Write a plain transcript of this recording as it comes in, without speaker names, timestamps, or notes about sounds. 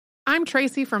I'm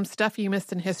Tracy from Stuff You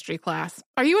Missed in History class.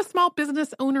 Are you a small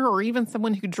business owner or even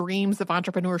someone who dreams of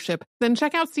entrepreneurship? Then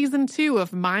check out Season 2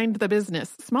 of Mind the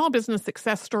Business, Small Business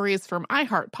Success Stories from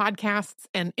iHeart Podcasts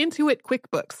and Intuit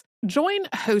QuickBooks. Join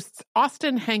hosts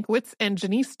Austin Hankwitz and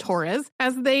Janice Torres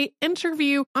as they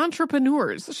interview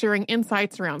entrepreneurs sharing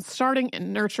insights around starting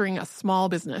and nurturing a small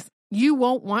business. You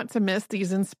won't want to miss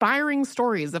these inspiring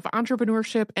stories of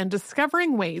entrepreneurship and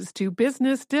discovering ways to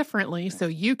business differently so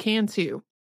you can too.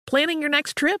 Planning your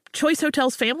next trip? Choice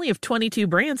Hotels' family of 22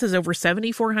 brands has over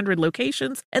 7,400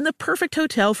 locations and the perfect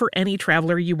hotel for any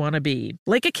traveler you want to be.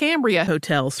 Like a Cambria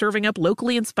Hotel, serving up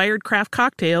locally inspired craft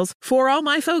cocktails for all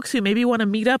my folks who maybe want to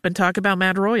meet up and talk about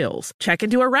Mad Royals. Check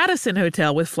into a Radisson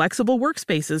Hotel with flexible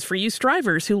workspaces for you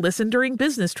strivers who listen during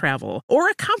business travel. Or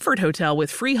a Comfort Hotel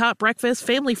with free hot breakfast,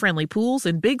 family-friendly pools,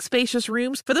 and big spacious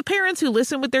rooms for the parents who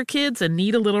listen with their kids and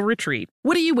need a little retreat.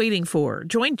 What are you waiting for?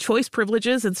 Join Choice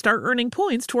Privileges and start earning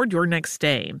points toward your next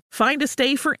stay. Find a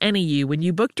stay for any you when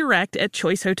you book direct at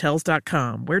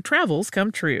choicehotels.com, where travels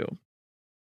come true.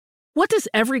 What does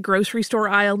every grocery store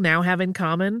aisle now have in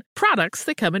common? Products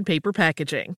that come in paper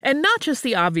packaging. And not just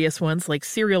the obvious ones like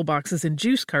cereal boxes and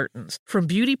juice cartons. From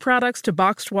beauty products to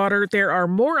boxed water, there are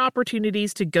more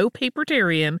opportunities to go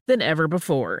papertarian than ever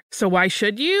before. So why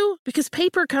should you? Because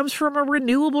paper comes from a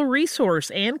renewable resource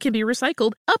and can be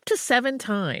recycled up to 7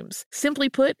 times. Simply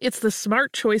put, it's the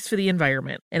smart choice for the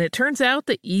environment. And it turns out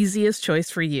the easiest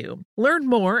choice for you. Learn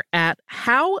more at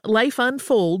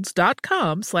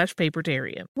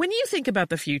howlifeunfolds.com/papertarian. When you think about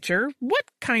the future, what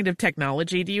kind of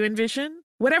technology do you envision?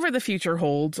 Whatever the future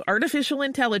holds, artificial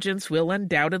intelligence will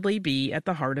undoubtedly be at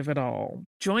the heart of it all.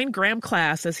 Join Graham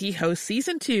Class as he hosts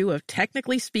Season 2 of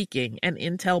Technically Speaking, an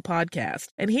Intel podcast,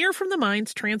 and hear from the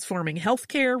minds transforming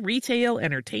healthcare, retail,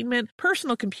 entertainment,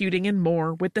 personal computing, and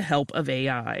more with the help of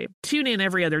AI. Tune in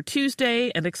every other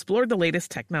Tuesday and explore the latest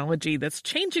technology that's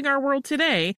changing our world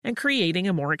today and creating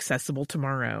a more accessible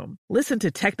tomorrow. Listen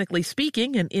to Technically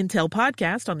Speaking, an Intel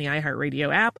podcast on the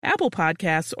iHeartRadio app, Apple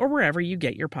Podcasts, or wherever you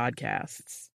get your podcasts.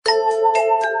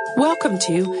 Welcome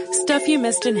to Stuff You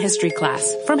Missed in History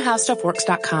class from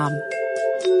HowStuffWorks.com.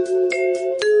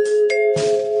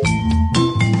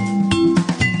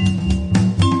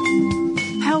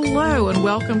 Hello and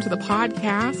welcome to the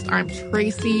podcast. I'm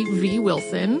Tracy V.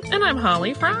 Wilson. And I'm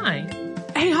Holly Fry.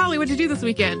 Hey, Holly, what'd you do this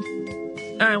weekend?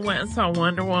 I went and saw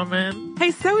Wonder Woman. Hey,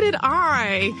 so did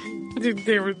I.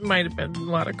 There might have been a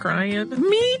lot of crying.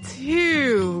 Me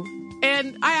too.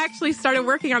 And I actually started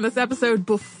working on this episode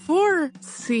before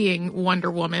seeing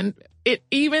Wonder Woman.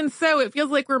 Even so, it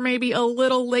feels like we're maybe a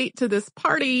little late to this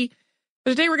party.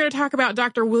 But today we're going to talk about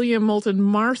Dr. William Moulton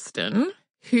Marston,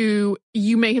 who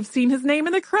you may have seen his name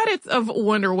in the credits of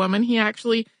Wonder Woman. He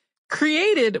actually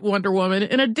created Wonder Woman,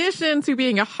 in addition to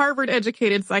being a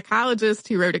Harvard-educated psychologist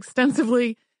who wrote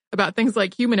extensively about things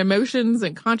like human emotions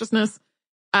and consciousness.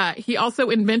 He also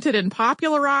invented and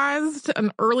popularized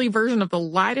an early version of the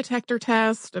lie detector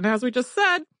test. And as we just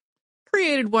said,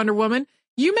 created Wonder Woman.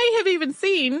 You may have even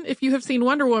seen, if you have seen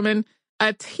Wonder Woman,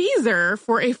 a teaser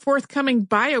for a forthcoming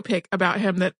biopic about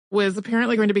him that was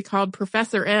apparently going to be called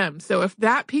Professor M. So if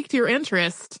that piqued your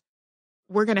interest,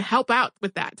 we're going to help out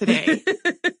with that today.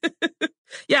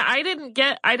 Yeah, I didn't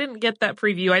get that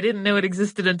preview. I didn't know it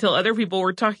existed until other people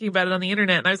were talking about it on the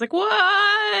internet. And I was like,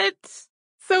 what?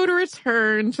 So to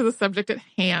return to the subject at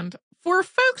hand, for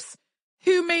folks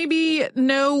who maybe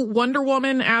know Wonder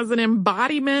Woman as an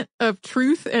embodiment of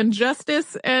truth and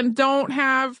justice and don't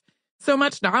have so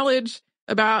much knowledge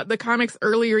about the comic's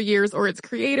earlier years or its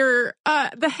creator,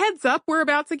 the heads up we're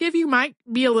about to give you might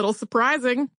be a little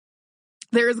surprising.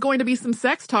 There is going to be some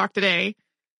sex talk today.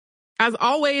 As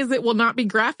always, it will not be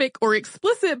graphic or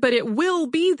explicit, but it will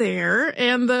be there.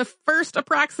 And the first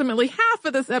approximately half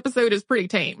of this episode is pretty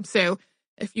tame. So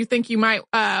if you think you might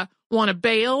want to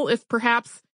bail, if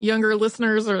perhaps younger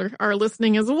listeners are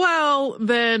listening as well,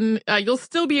 then you'll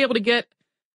still be able to get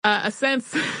a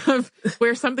sense of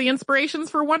where some of the inspirations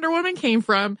for Wonder Woman came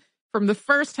from the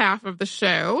first half of the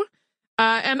show.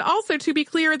 And also, to be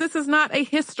clear, this is not a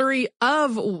history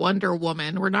of Wonder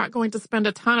Woman. We're not going to spend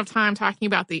a ton of time talking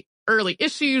about the early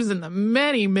issues and the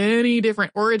many, many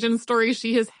different origin stories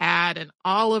she has had and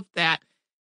all of that.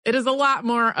 It is a lot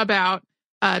more about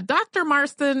Dr.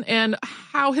 Marston and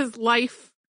how his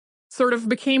life sort of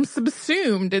became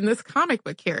subsumed in this comic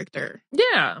book character.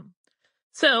 Yeah.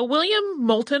 So William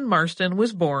Moulton Marston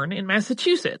was born in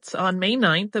Massachusetts on May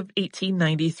 9th of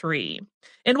 1893.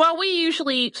 And while we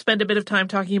usually spend a bit of time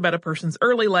talking about a person's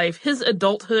early life, his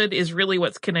adulthood is really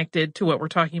what's connected to what we're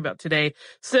talking about today.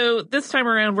 So this time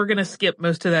around, we're going to skip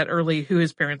most of that early, who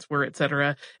his parents were,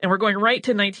 etc. And we're going right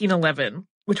to 1911,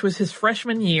 which was his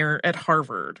freshman year at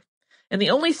Harvard. And the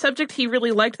only subject he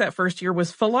really liked that first year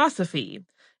was philosophy.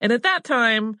 And at that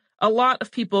time, a lot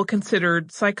of people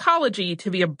considered psychology to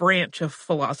be a branch of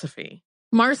philosophy.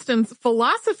 Marston's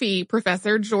philosophy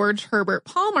professor, George Herbert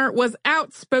Palmer, was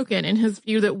outspoken in his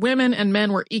view that women and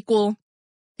men were equal.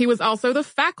 He was also the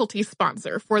faculty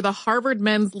sponsor for the Harvard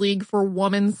Men's League for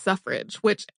Women's Suffrage,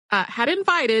 which had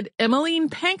invited Emmeline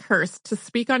Pankhurst to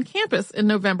speak on campus in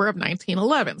November of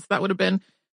 1911. So that would have been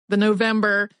the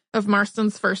November of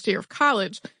Marston's first year of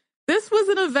college. This was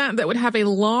an event that would have a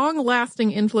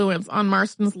long-lasting influence on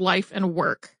Marston's life and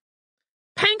work.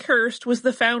 Pankhurst was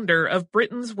the founder of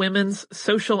Britain's Women's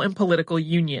Social and Political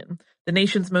Union, the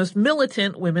nation's most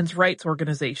militant women's rights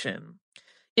organization.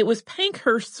 It was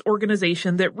Pankhurst's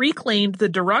organization that reclaimed the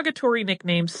derogatory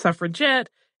nickname suffragette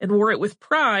and wore it with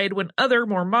pride when other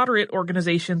more moderate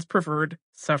organizations preferred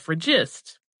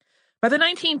suffragist. By the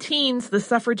 19-teens, the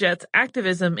suffragettes'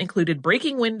 activism included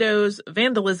breaking windows,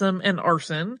 vandalism, and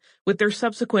arson, with their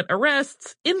subsequent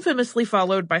arrests infamously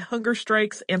followed by hunger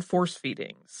strikes and force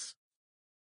feedings.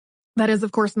 That is,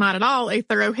 of course, not at all a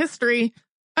thorough history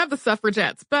of the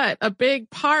suffragettes, but a big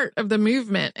part of the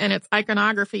movement and its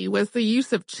iconography was the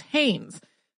use of chains.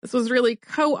 This was really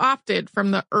co-opted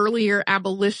from the earlier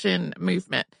abolition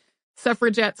movement.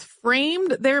 Suffragettes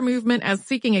framed their movement as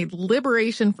seeking a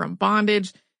liberation from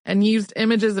bondage and used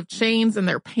images of chains in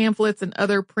their pamphlets and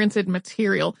other printed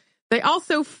material. They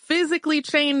also physically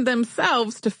chained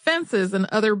themselves to fences and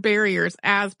other barriers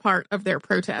as part of their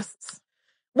protests.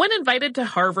 When invited to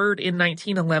Harvard in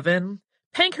 1911,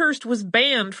 Pankhurst was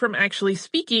banned from actually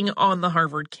speaking on the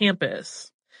Harvard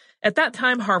campus. At that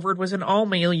time, Harvard was an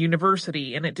all-male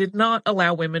university, and it did not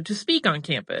allow women to speak on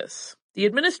campus. The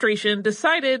administration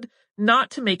decided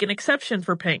not to make an exception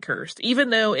for Pankhurst, even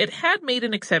though it had made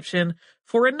an exception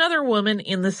for another woman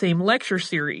in the same lecture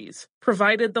series,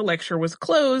 provided the lecture was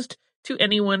closed to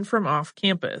anyone from off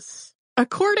campus.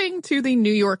 According to the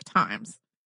New York Times,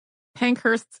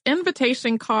 Pankhurst's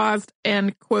invitation caused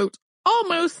an, quote,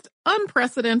 almost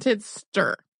unprecedented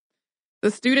stir.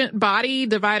 The student body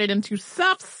divided into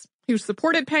suffs who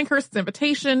supported Pankhurst's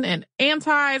invitation and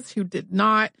antis who did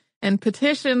not, and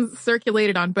petitions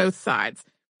circulated on both sides.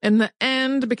 In the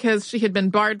end, because she had been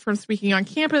barred from speaking on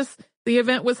campus, the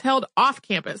event was held off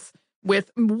campus,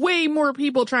 with way more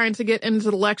people trying to get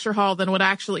into the lecture hall than would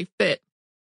actually fit.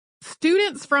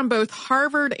 Students from both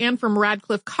Harvard and from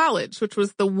Radcliffe College, which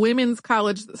was the women's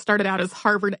college that started out as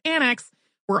Harvard Annex,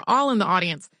 were all in the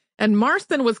audience, and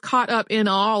Marston was caught up in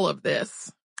all of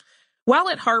this. While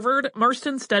at Harvard,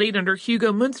 Marston studied under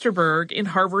Hugo Münsterberg in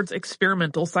Harvard's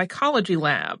experimental psychology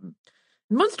lab.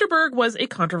 Münsterberg was a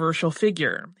controversial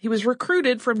figure. He was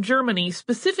recruited from Germany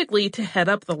specifically to head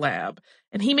up the lab,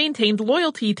 and he maintained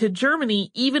loyalty to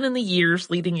Germany even in the years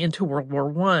leading into World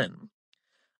War I.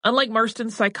 Unlike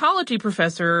Marston's psychology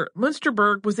professor,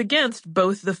 Münsterberg was against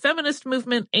both the feminist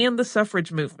movement and the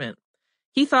suffrage movement.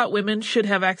 He thought women should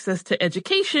have access to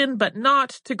education, but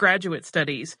not to graduate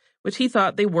studies, which he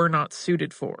thought they were not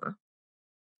suited for.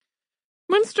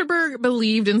 Münsterberg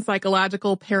believed in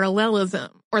psychological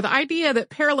parallelism, or the idea that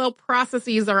parallel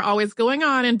processes are always going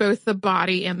on in both the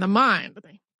body and the mind.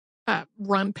 They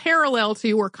run parallel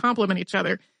to or complement each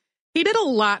other. He did a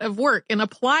lot of work in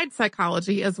applied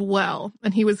psychology as well,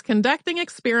 and he was conducting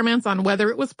experiments on whether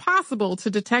it was possible to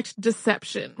detect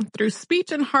deception through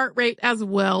speech and heart rate as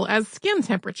well as skin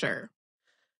temperature.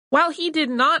 While he did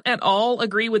not at all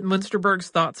agree with Münsterberg's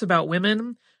thoughts about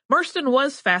women, Marston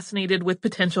was fascinated with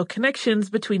potential connections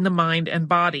between the mind and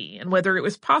body and whether it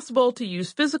was possible to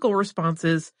use physical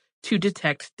responses to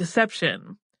detect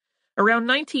deception. Around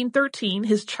 1913,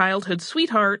 his childhood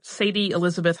sweetheart, Sadie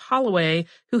Elizabeth Holloway,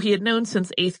 who he had known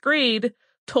since 8th grade,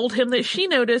 told him that she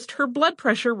noticed her blood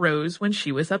pressure rose when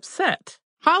she was upset.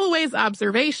 Holloway's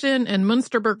observation and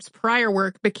Münsterberg's prior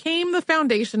work became the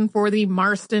foundation for the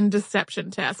Marston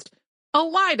deception test, a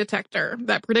lie detector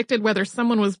that predicted whether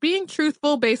someone was being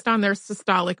truthful based on their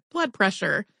systolic blood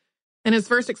pressure. In his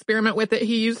first experiment with it,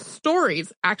 he used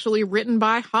stories actually written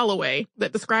by Holloway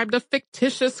that described a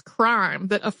fictitious crime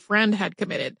that a friend had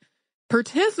committed.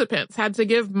 Participants had to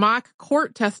give mock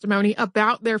court testimony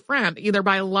about their friend, either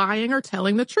by lying or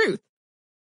telling the truth.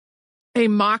 A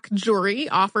mock jury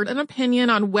offered an opinion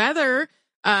on whether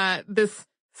this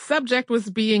subject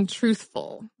was being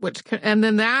truthful, and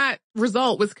then that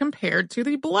result was compared to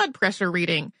the blood pressure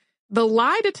reading. The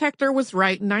lie detector was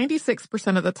right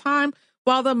 96% of the time,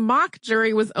 while the mock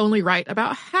jury was only right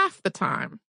about half the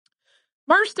time.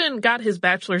 Marston got his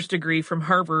bachelor's degree from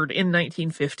Harvard in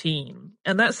 1915,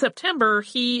 and that September,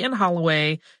 he and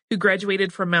Holloway, who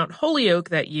graduated from Mount Holyoke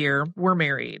that year, were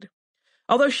married.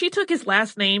 Although she took his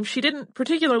last name, she didn't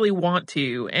particularly want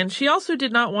to, and she also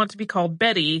did not want to be called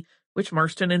Betty, which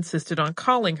Marston insisted on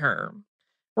calling her.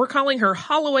 We're calling her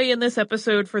Holloway in this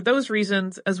episode for those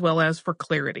reasons, as well as for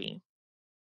clarity.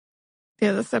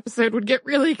 Yeah, this episode would get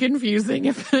really confusing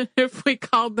if we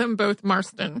called them both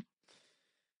Marston.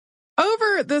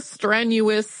 Over the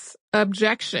strenuous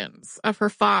objections of her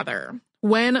father,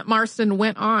 when Marston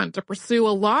went on to pursue a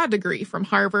law degree from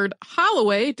Harvard,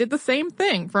 Holloway did the same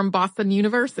thing from Boston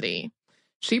University.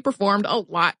 She performed a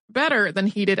lot better than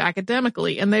he did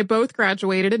academically, and they both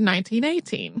graduated in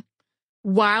 1918.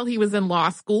 While he was in law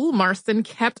school, Marston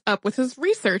kept up with his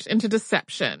research into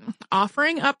deception,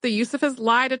 offering up the use of his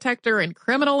lie detector in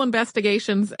criminal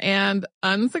investigations and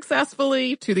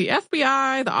unsuccessfully to the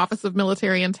FBI, the Office of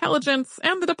Military Intelligence,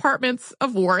 and the Departments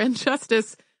of War and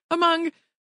Justice, among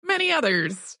many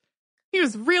others. He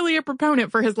was really a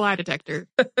proponent for his lie detector.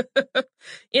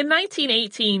 In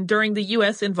 1918, during the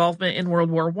U.S. involvement in World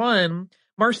War I,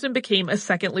 Marston became a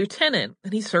second lieutenant,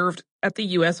 and he served at the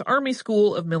U.S. Army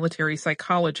School of Military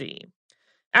Psychology.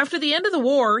 After the end of the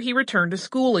war, he returned to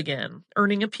school again,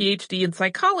 earning a Ph.D. in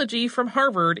psychology from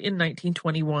Harvard in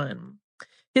 1921.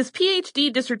 His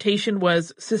Ph.D. dissertation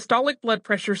was Systolic Blood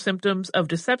Pressure Symptoms of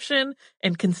Deception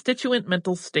and Constituent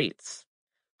Mental States.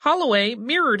 Holloway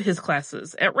mirrored his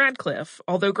classes at Radcliffe,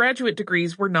 although graduate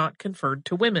degrees were not conferred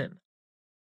to women.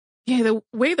 Yeah, the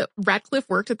way that Radcliffe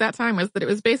worked at that time was that it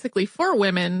was basically for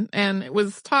women, and it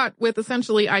was taught with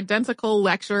essentially identical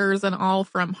lecturers and all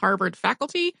from Harvard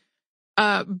faculty.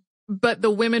 But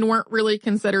the women weren't really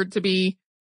considered to be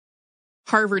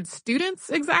Harvard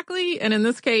students exactly. And in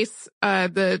this case,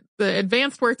 the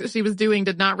advanced work that she was doing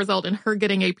did not result in her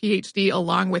getting a PhD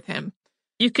along with him.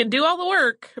 You can do all the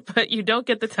work, but you don't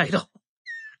get the title.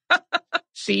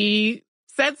 She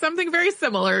said something very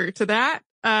similar to that.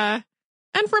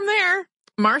 And from there,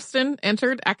 Marston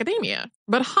entered academia.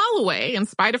 But Holloway, in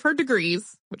spite of her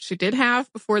degrees, which she did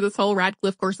have before this whole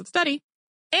Radcliffe course of study,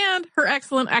 and her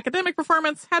excellent academic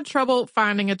performance, had trouble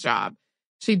finding a job.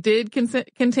 She did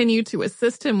continue to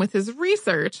assist him with his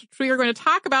research, which we are going to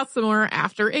talk about some more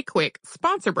after a quick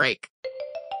sponsor break.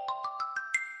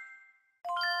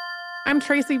 I'm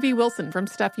Tracy V. Wilson from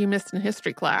Stuff You Missed in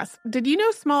History Class. Did you know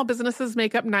small businesses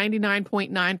make up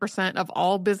 99.9% of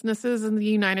all businesses in the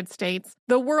United States?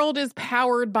 The world is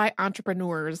powered by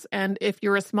entrepreneurs, and if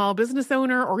you're a small business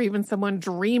owner or even someone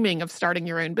dreaming of starting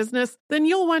your own business, then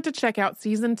you'll want to check out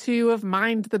Season 2 of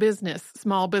Mind the Business,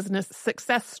 Small Business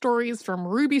Success Stories from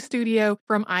Ruby Studio,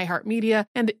 from iHeartMedia,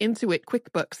 and Intuit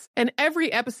QuickBooks. And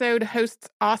every episode, hosts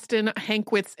Austin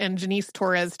Hankwitz and Janice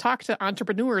Torres talk to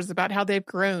entrepreneurs about how they've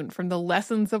grown from the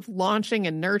lessons of launching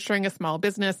and nurturing a small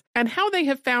business and how they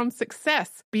have found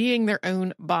success being their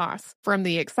own boss. From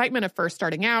the excitement of first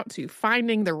starting out to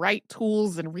finding the right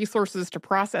tools and resources to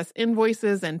process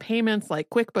invoices and payments like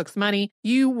QuickBooks Money,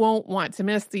 you won't want to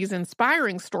miss these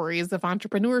inspiring stories of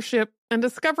entrepreneurship and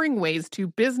discovering ways to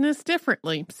business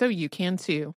differently so you can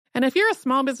too. And if you're a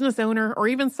small business owner or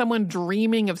even someone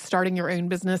dreaming of starting your own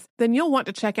business, then you'll want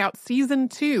to check out Season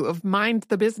 2 of Mind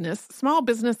the Business, Small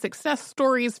Business Success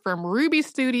Stories from Ruby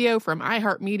Studio, from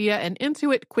iHeartMedia, and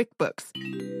Intuit QuickBooks.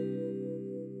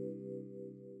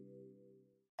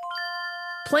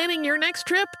 Planning your next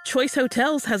trip? Choice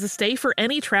Hotels has a stay for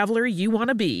any traveler you want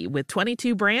to be, with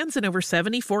 22 brands and over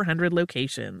 7,400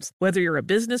 locations. Whether you're a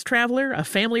business traveler, a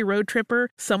family road tripper,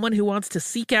 someone who wants to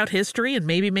seek out history and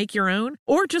maybe make your own,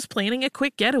 or just planning a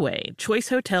quick getaway, Choice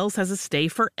Hotels has a stay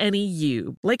for any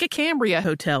you. Like a Cambria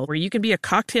Hotel, where you can be a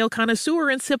cocktail connoisseur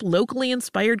and sip locally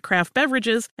inspired craft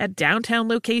beverages at downtown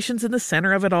locations in the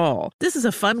center of it all. This is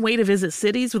a fun way to visit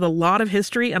cities with a lot of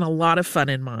history and a lot of fun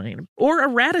in mind. Or a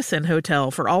Radisson Hotel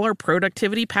for all our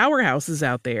productivity powerhouses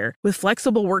out there. With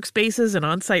flexible workspaces and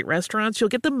on-site restaurants, you'll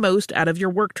get the most out of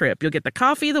your work trip. You'll get the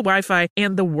coffee, the Wi-Fi,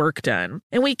 and the work done.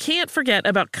 And we can't forget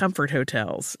about Comfort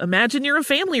Hotels. Imagine you're a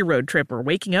family road tripper,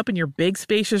 waking up in your big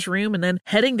spacious room and then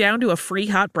heading down to a free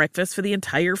hot breakfast for the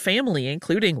entire family,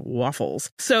 including waffles.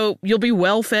 So you'll be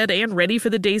well fed and ready for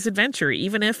the day's adventure,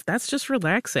 even if that's just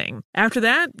relaxing. After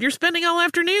that, you're spending all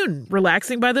afternoon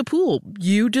relaxing by the pool.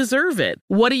 You deserve it.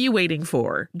 What are you waiting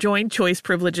for? Join Choice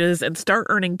Privileges and start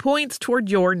earning points toward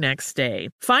your next stay.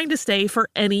 Find a stay for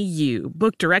any you.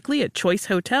 Book directly at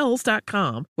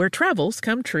choicehotels.com, where travels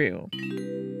come true.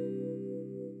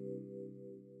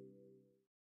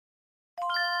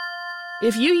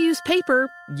 If you use paper,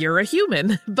 you're a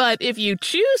human. But if you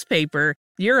choose paper,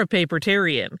 you're a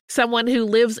papertarian, someone who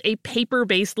lives a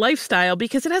paper-based lifestyle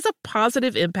because it has a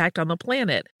positive impact on the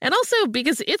planet. And also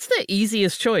because it's the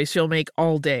easiest choice you'll make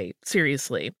all day.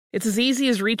 Seriously. It's as easy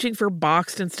as reaching for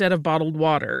boxed instead of bottled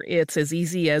water. It's as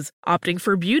easy as opting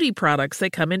for beauty products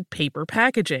that come in paper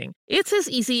packaging. It's as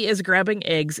easy as grabbing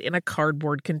eggs in a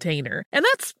cardboard container. And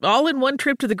that's all in one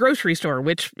trip to the grocery store,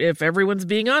 which, if everyone's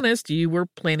being honest, you were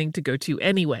planning to go to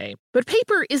anyway. But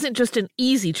paper isn't just an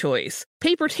easy choice.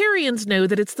 Papertarians know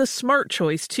that it's the smart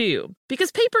choice, too.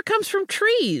 Because paper comes from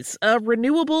trees, a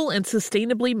renewable and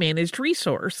sustainably managed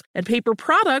resource. And paper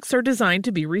products are designed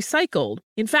to be recycled.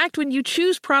 In fact, when you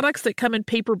choose products that come in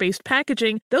paper-based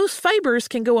packaging, those fibers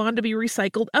can go on to be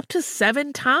recycled up to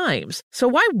 7 times. So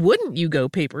why wouldn't you go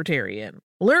papertarian?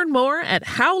 Learn more at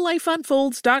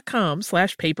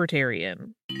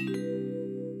howlifeunfolds.com/papertarian.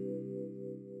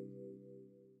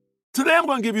 Today I'm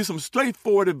going to give you some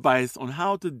straightforward advice on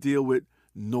how to deal with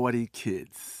naughty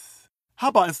kids. How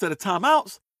about instead of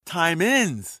timeouts,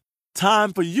 time-ins?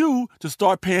 Time for you to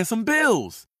start paying some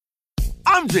bills.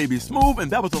 I'm JB Smoove,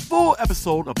 and that was a full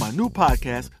episode of my new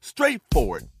podcast,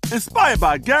 Straightforward, inspired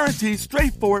by guaranteed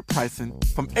straightforward pricing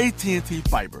from AT&T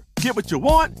Fiber. Get what you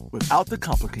want without the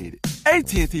complicated.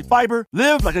 AT&T Fiber,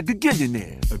 live like a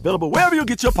gigillionaire. Available wherever you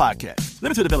get your podcasts.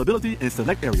 Limited availability in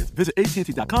select areas. Visit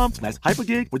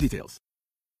AT&T.com/hypergig for details.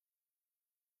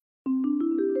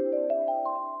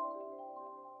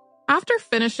 After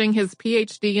finishing his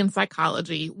PhD in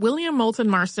psychology, William Moulton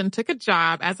Marston took a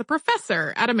job as a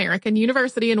professor at American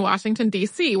University in Washington,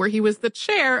 D.C., where he was the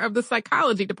chair of the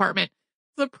psychology department.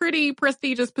 It's a pretty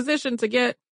prestigious position to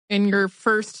get in your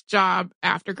first job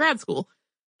after grad school.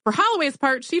 For Holloway's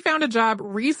part, she found a job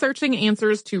researching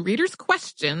answers to readers'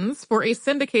 questions for a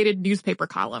syndicated newspaper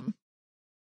column.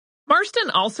 Marston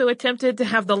also attempted to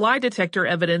have the lie detector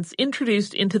evidence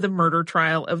introduced into the murder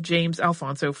trial of James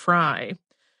Alfonso Frye.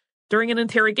 During an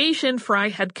interrogation, Frye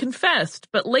had confessed,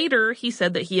 but later he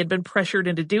said that he had been pressured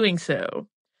into doing so.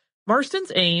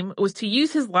 Marston's aim was to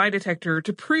use his lie detector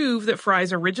to prove that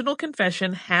Frye's original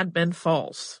confession had been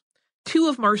false. 2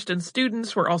 of Marston's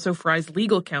students were also Frye's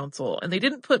legal counsel, and they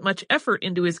didn't put much effort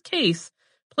into his case,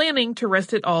 planning to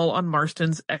rest it all on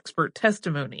Marston's expert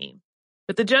testimony.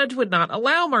 But the judge would not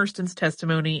allow Marston's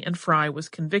testimony, and Frye was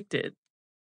convicted.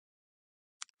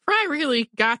 Frye really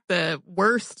got the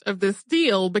worst of this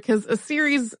deal because a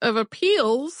series of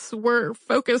appeals were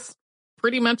focused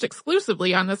pretty much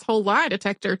exclusively on this whole lie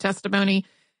detector testimony,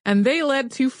 and they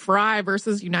led to Frye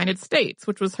versus United States,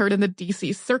 which was heard in the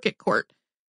D.C. Circuit Court.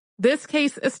 This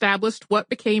case established what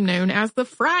became known as the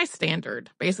Frye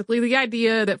Standard, basically the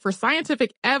idea that for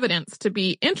scientific evidence to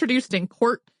be introduced in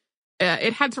court,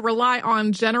 it had to rely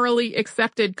on generally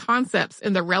accepted concepts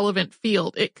in the relevant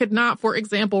field. It could not, for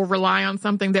example, rely on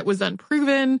something that was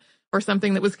unproven or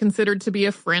something that was considered to be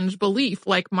a fringe belief,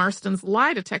 like Marston's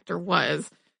lie detector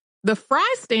was. The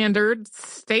Frye Standard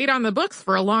stayed on the books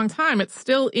for a long time. It's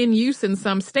still in use in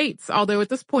some states, although at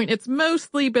this point it's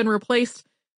mostly been replaced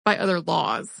by other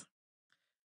laws.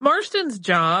 Marston's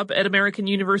job at American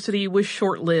University was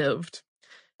short-lived.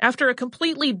 After a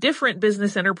completely different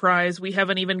business enterprise we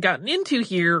haven't even gotten into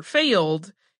here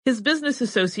failed, his business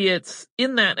associates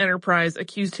in that enterprise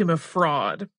accused him of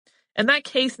fraud. And that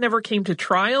case never came to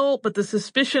trial, but the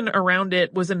suspicion around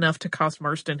it was enough to cost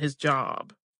Marston his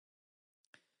job.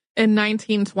 In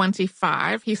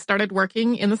 1925, he started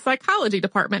working in the psychology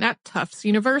department at Tufts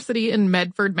University in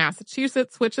Medford,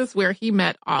 Massachusetts, which is where he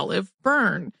met Olive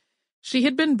Byrne. She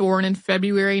had been born in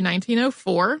February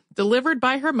 1904, delivered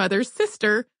by her mother's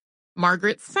sister,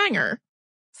 Margaret Sanger.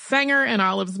 Sanger and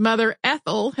Olive's mother,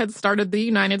 Ethel, had started the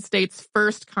United States'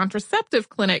 first contraceptive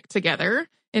clinic together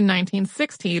in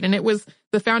 1916, and it was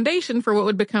the foundation for what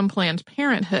would become Planned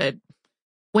Parenthood.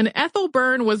 When Ethel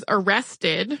Byrne was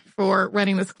arrested for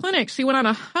running this clinic, she went on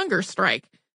a hunger strike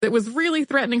that was really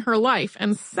threatening her life,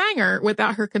 and Sanger,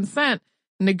 without her consent,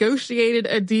 negotiated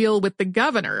a deal with the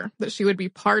governor that she would be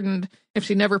pardoned if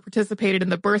she never participated in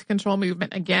the birth control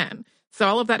movement again. So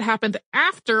all of that happened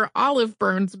after Olive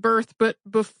Byrne's birth, but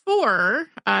before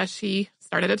she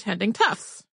started attending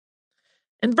Tufts.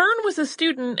 And Byrne was a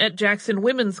student at Jackson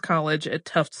Women's College at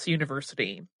Tufts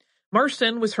University.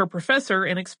 Marston was her professor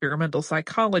in experimental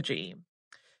psychology.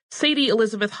 Sadie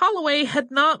Elizabeth Holloway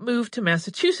had not moved to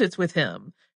Massachusetts with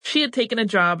him. She had taken a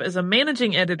job as a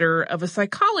managing editor of a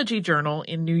psychology journal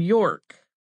in New York.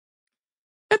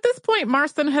 At this point,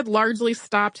 Marston had largely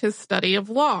stopped his study of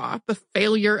law. The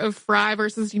failure of Frye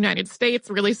versus United States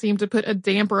really seemed to put a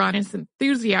damper on his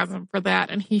enthusiasm for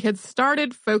that, and he had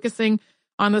started focusing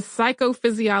on the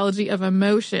psychophysiology of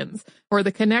emotions, or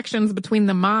the connections between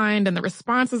the mind and the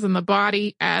responses in the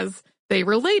body as they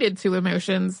related to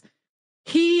emotions.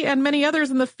 He and many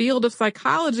others in the field of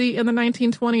psychology in the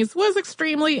 1920s was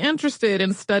extremely interested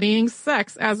in studying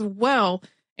sex as well,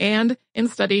 and in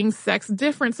studying sex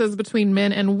differences between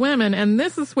men and women. And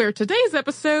this is where today's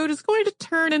episode is going to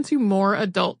turn into more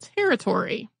adult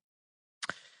territory.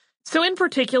 So in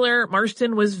particular,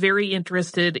 Marston was very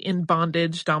interested in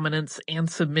bondage, dominance, and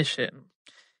submission.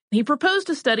 He proposed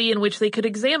a study in which they could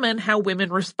examine how women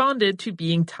responded to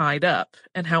being tied up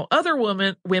and how other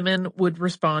women would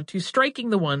respond to striking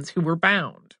the ones who were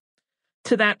bound.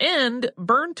 To that end,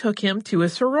 Byrne took him to a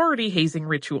sorority hazing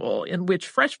ritual in which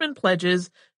freshmen pledges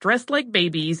dressed like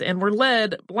babies and were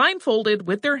led blindfolded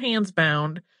with their hands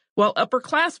bound, while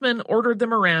upperclassmen ordered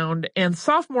them around and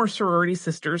sophomore sorority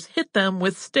sisters hit them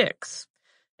with sticks.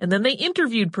 And then they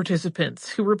interviewed participants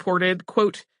who reported,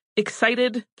 quote,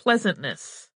 excited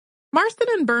pleasantness. Marston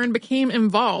and Byrne became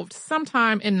involved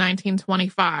sometime in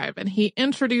 1925, and he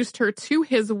introduced her to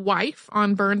his wife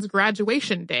on Byrne's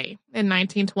graduation day in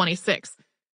 1926.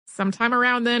 Sometime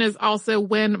around then is also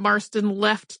when Marston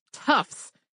left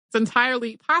Tufts. It's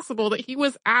entirely possible that he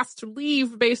was asked to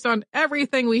leave based on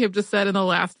everything we have just said in the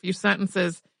last few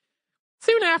sentences.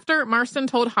 Soon after, Marston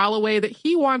told Holloway that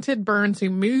he wanted Byrne to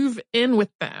move in with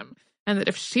them, and that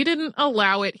if she didn't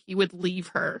allow it, he would leave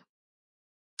her.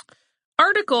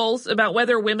 Articles about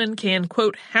whether women can,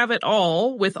 quote, have it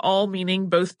all, with all meaning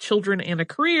both children and a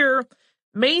career,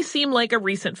 may seem like a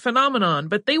recent phenomenon,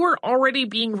 but they were already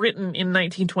being written in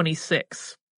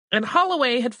 1926. And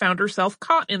Holloway had found herself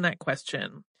caught in that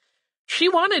question. She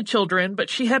wanted children, but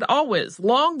she had always,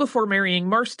 long before marrying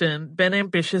Marston, been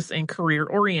ambitious and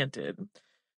career-oriented.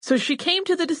 So she came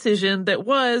to the decision that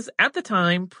was, at the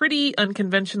time, pretty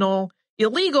unconventional,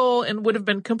 illegal, and would have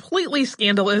been completely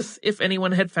scandalous if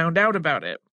anyone had found out about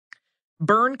it.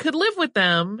 Byrne could live with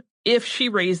them if she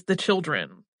raised the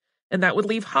children, and that would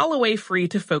leave Holloway free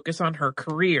to focus on her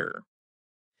career.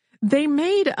 They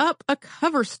made up a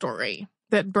cover story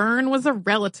that Byrne was a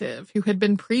relative who had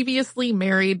been previously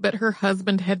married, but her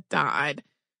husband had died.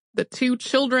 The two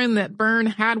children that Byrne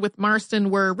had with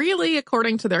Marston were really,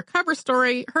 according to their cover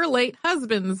story, her late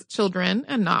husband's children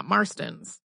and not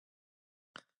Marston's.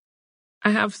 I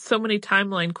have so many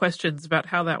timeline questions about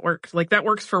how that works. Like, that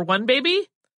works for one baby?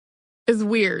 Is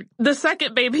weird. The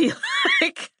second baby,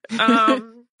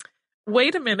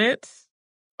 wait a minute.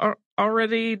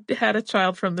 Already had a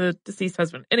child from the deceased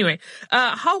husband. Anyway,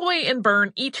 Holloway and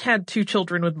Byrne each had two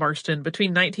children with Marston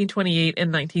between 1928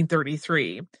 and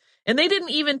 1933. And they didn't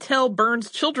even tell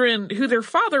Byrne's children who their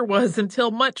father was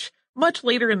until much, much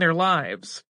later in their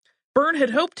lives. Byrne had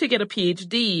hoped to get a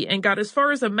PhD and got as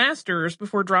far as a master's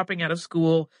before dropping out of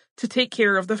school to take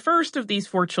care of the first of these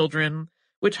four children,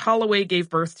 which Holloway gave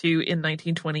birth to in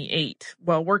 1928,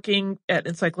 while working at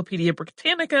Encyclopedia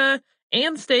Britannica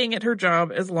and staying at her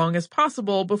job as long as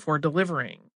possible before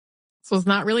delivering. This was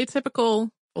not really typical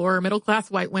for middle-class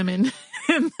white women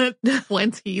in the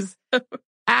 20s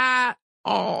at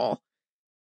all.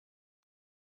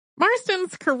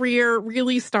 Marston's career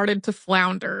really started to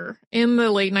flounder in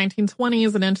the late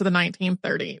 1920s and into the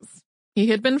 1930s. He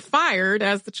had been fired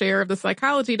as the chair of the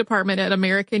psychology department at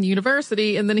American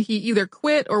University, and then he either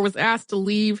quit or was asked to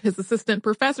leave his assistant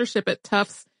professorship at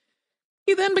Tufts.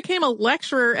 He then became a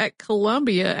lecturer at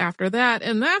Columbia after that,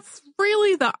 and that's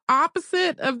really the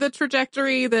opposite of the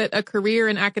trajectory that a career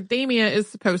in academia is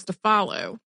supposed to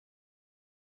follow.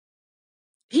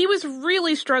 He was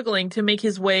really struggling to make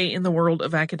his way in the world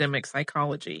of academic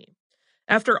psychology.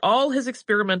 After all his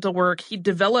experimental work, he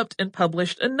developed and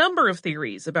published a number of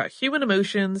theories about human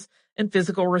emotions and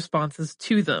physical responses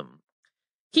to them.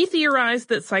 He theorized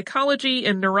that psychology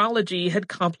and neurology had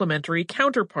complementary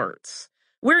counterparts.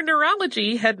 Where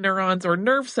neurology had neurons or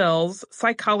nerve cells,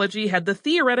 psychology had the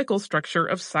theoretical structure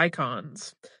of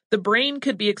psychons. The brain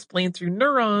could be explained through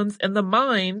neurons, and the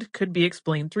mind could be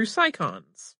explained through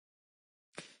psychons.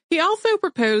 He also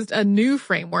proposed a new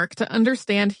framework to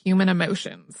understand human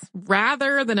emotions.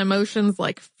 Rather than emotions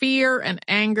like fear and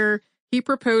anger, he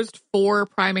proposed 4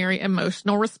 primary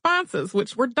emotional responses,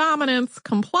 which were dominance,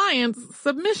 compliance,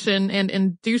 submission, and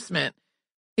inducement.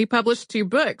 He published 2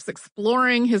 books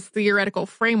exploring his theoretical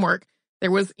framework. There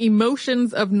was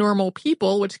Emotions of Normal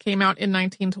People, which came out in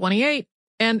 1928,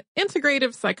 and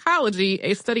Integrative Psychology,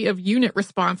 a study of unit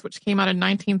response, which came out in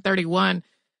 1931.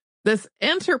 This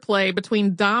interplay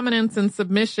between dominance and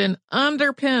submission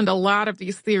underpinned a lot of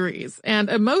these theories, and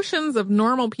Emotions of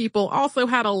Normal People also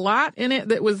had a lot in it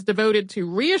that was devoted to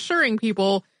reassuring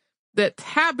people that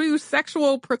taboo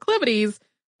sexual proclivities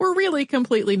were really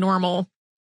completely normal.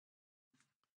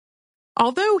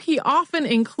 Although he often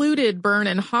included Byrne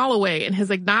and Holloway in his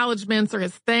acknowledgments or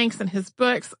his thanks in his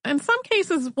books, in some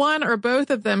cases one or both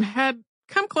of them had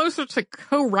come closer to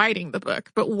co-writing the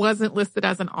book, but wasn't listed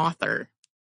as an author.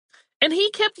 And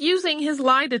he kept using his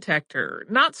lie detector,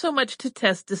 not so much to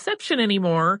test deception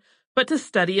anymore, but to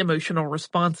study emotional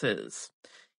responses.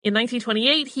 In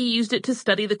 1928, he used it to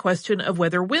study the question of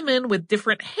whether women with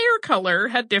different hair color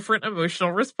had different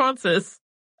emotional responses.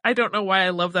 I don't know why I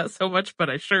love that so much,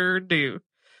 but I sure do.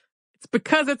 It's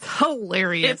because it's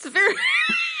hilarious.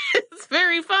 It's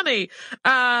very funny.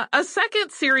 A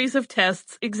second series of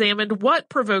tests examined what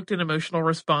provoked an emotional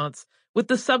response, with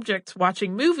the subjects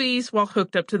watching movies while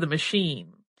hooked up to the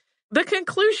machine. The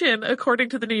conclusion, according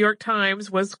to the New York Times,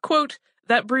 was, quote,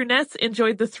 that brunettes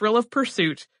enjoyed the thrill of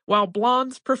pursuit, while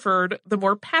blondes preferred the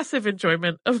more passive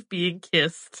enjoyment of being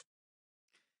kissed.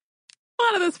 A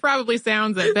lot of this probably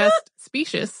sounds at best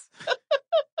specious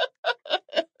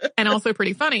and also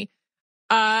pretty funny.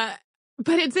 But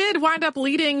it did wind up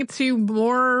leading to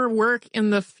more work in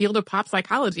the field of pop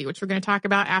psychology, which we're going to talk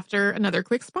about after another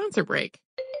quick sponsor break.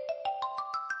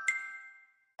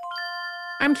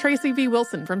 I'm Tracy V.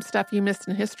 Wilson from Stuff You Missed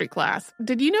in History Class.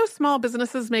 Did you know small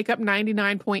businesses make up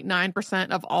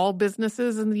 99.9% of all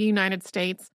businesses in the United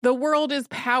States? The world is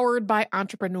powered by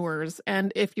entrepreneurs,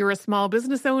 and if you're a small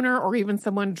business owner or even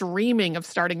someone dreaming of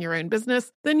starting your own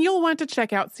business, then you'll want to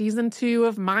check out Season 2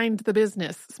 of Mind the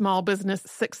Business, Small Business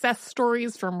Success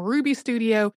Stories from Ruby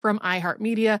Studio, from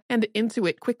iHeartMedia, and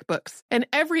Intuit QuickBooks. And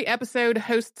every episode,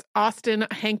 hosts Austin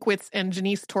Hankwitz and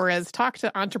Janice Torres talk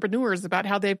to entrepreneurs about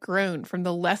how they've grown from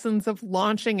the lessons of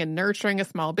launching and nurturing a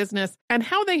small business and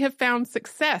how they have found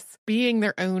success being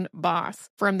their own boss.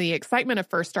 From the excitement of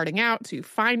first starting out to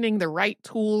finding the right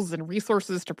tools and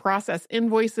resources to process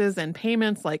invoices and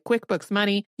payments like QuickBooks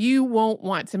Money, you won't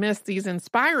want to miss these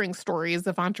inspiring stories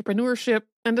of entrepreneurship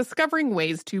and discovering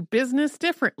ways to business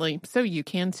differently so you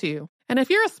can too. And if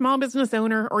you're a small business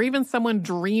owner or even someone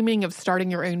dreaming of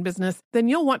starting your own business, then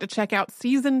you'll want to check out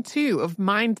Season 2 of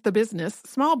Mind the Business,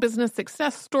 Small Business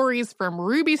Success Stories from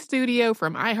Ruby Studio,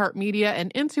 from iHeartMedia,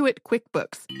 and Intuit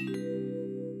QuickBooks.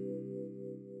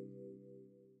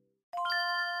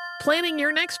 Planning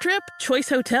your next trip? Choice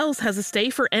Hotels has a stay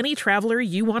for any traveler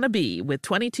you want to be, with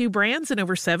 22 brands and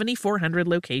over 7,400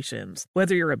 locations.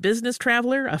 Whether you're a business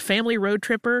traveler, a family road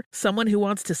tripper, someone who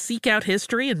wants to seek out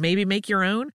history and maybe make your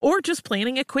own, or just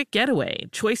planning a quick getaway,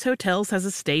 Choice Hotels has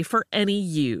a stay for any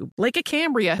you. Like a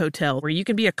Cambria Hotel, where you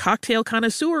can be a cocktail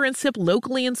connoisseur and sip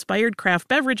locally inspired craft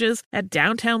beverages at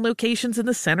downtown locations in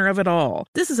the center of it all.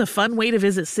 This is a fun way to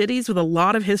visit cities with a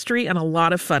lot of history and a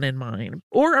lot of fun in mind.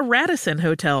 Or a Radisson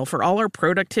Hotel for all our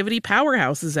productivity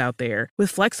powerhouses out there. With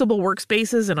flexible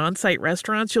workspaces and on-site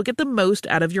restaurants, you'll get the most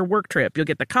out of your work trip. You'll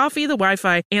get the coffee, the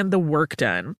Wi-Fi, and the work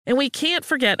done. And we can't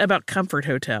forget about Comfort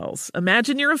Hotels.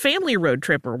 Imagine you're a family road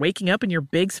tripper, waking up in your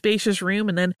big spacious room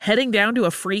and then heading down to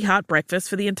a free hot breakfast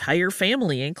for the entire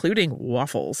family, including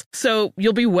waffles. So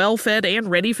you'll be well fed and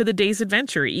ready for the day's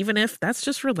adventure, even if that's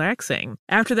just relaxing.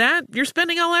 After that, you're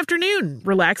spending all afternoon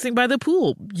relaxing by the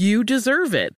pool. You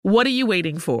deserve it. What are you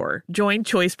waiting for? Join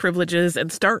Choice Privileges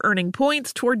and start earning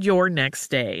points toward your next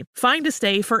stay. Find a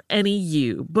stay for any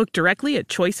you. Book directly at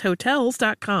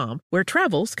choicehotels.com, where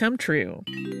travels come true.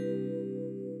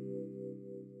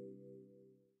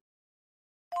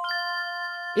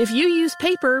 If you use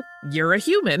paper, you're a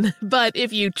human. But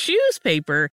if you choose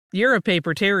paper, you're a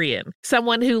papertarian,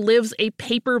 someone who lives a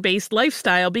paper-based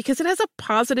lifestyle because it has a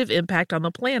positive impact on the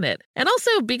planet. And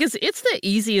also because it's the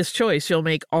easiest choice you'll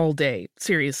make all day.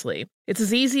 Seriously. It's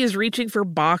as easy as reaching for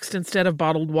boxed instead of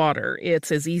bottled water.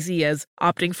 It's as easy as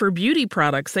opting for beauty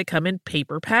products that come in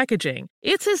paper packaging.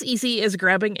 It's as easy as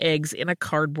grabbing eggs in a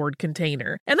cardboard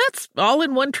container. And that's all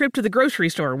in one trip to the grocery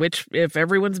store, which, if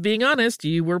everyone's being honest,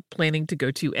 you were planning to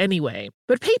go to anyway.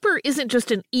 But paper isn't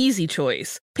just an easy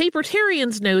choice.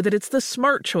 Papertarians know that it's the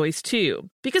smart choice, too.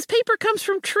 Because paper comes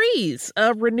from trees,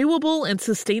 a renewable and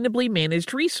sustainably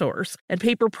managed resource. And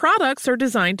paper products are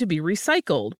designed to be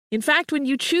recycled. In fact, when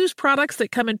you choose products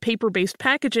that come in paper-based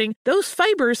packaging, those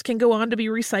fibers can go on to be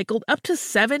recycled up to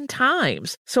 7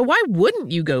 times. So why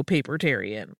wouldn't you go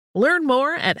papertarian? Learn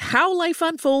more at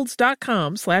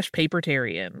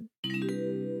howlifeunfolds.com/papertarian.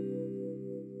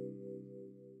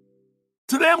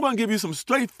 Today I'm going to give you some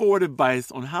straightforward advice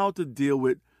on how to deal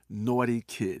with naughty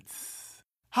kids.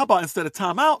 How about instead of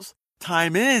timeouts,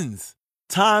 time-ins?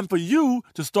 Time for you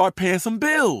to start paying some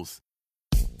bills.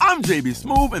 I'm JB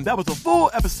Smoove, and that was a full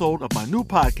episode of my new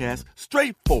podcast,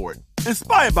 Straightforward,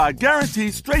 inspired by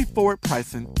guaranteed straightforward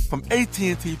pricing from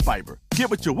AT&T Fiber.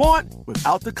 Get what you want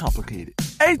without the complicated.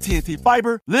 AT&T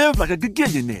Fiber, live like a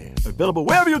gigillionaire. Available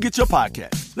wherever you get your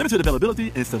podcast. Limited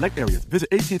availability in select areas. Visit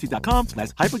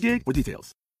AT&T.com/hypergig for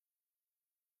details.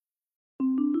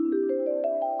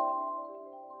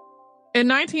 In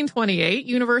 1928,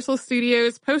 Universal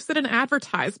Studios posted an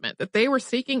advertisement that they were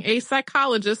seeking a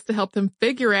psychologist to help them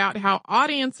figure out how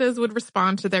audiences would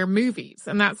respond to their movies.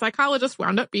 And that psychologist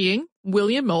wound up being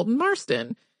William Moulton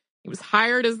Marston. He was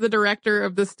hired as the director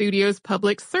of the studio's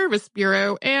Public Service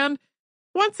Bureau. And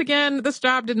once again, this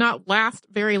job did not last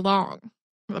very long.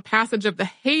 The passage of the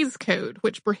Hays Code,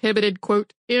 which prohibited,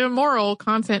 quote, immoral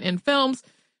content in films,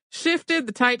 shifted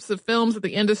the types of films that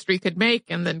the industry could make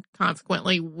and then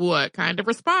consequently what kind of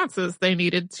responses they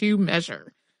needed to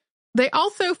measure. They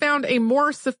also found a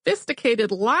more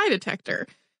sophisticated lie detector,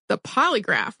 the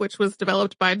polygraph, which was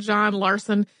developed by John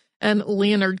Larson and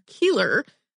Leonard Keeler,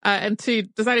 and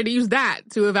decided to use that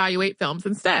to evaluate films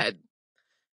instead.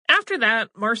 After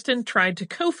that, Marston tried to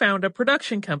co-found a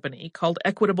production company called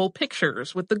Equitable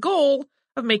Pictures with the goal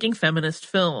of making feminist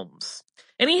films.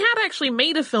 And he had actually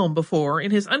made a film before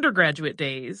in his undergraduate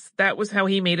days. That was how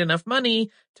he made enough money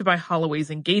to buy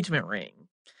Holloway's engagement ring.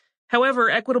 However,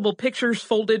 Equitable Pictures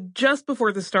folded just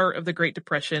before the start of the Great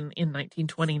Depression in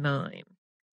 1929.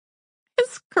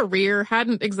 His career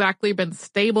hadn't exactly been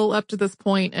stable up to this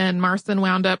point, and Marston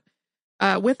wound up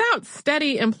without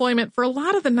steady employment for a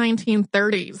lot of the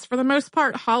 1930s. For the most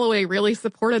part, Holloway really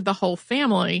supported the whole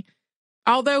family.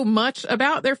 Although much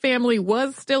about their family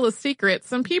was still a secret,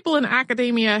 some people in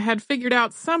academia had figured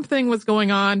out something was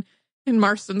going on in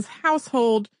Marston's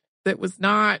household that was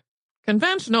not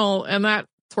conventional, and that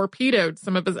torpedoed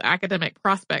some of his academic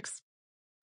prospects.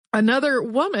 Another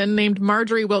woman named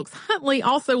Marjorie Wilkes Huntley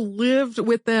also lived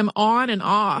with them on and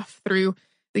off through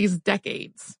these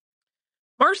decades.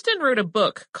 Marston wrote a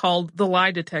book called The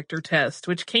Lie Detector Test,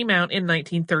 which came out in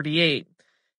 1938.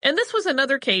 And this was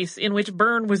another case in which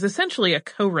Byrne was essentially a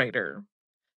co-writer.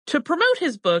 To promote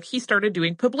his book, he started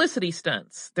doing publicity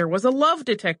stunts. There was a love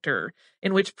detector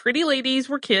in which pretty ladies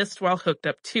were kissed while hooked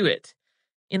up to it.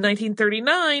 In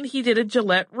 1939, he did a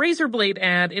Gillette razor blade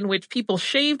ad in which people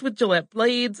shaved with Gillette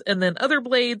blades and then other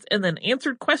blades and then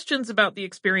answered questions about the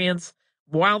experience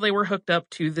while they were hooked up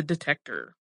to the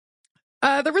detector.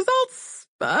 The results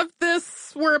of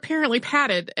this were apparently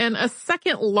padded, and a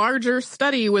second larger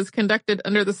study was conducted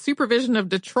under the supervision of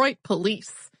Detroit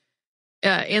police.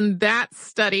 In that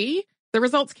study, the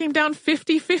results came down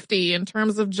 50-50 in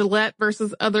terms of Gillette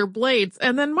versus other blades,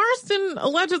 and then Marston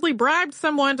allegedly bribed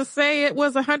someone to say it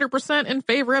was 100% in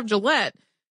favor of Gillette,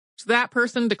 which that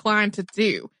person declined to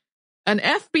do. An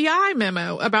FBI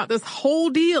memo about this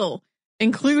whole deal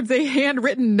includes a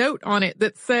handwritten note on it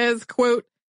that says, quote,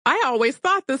 I always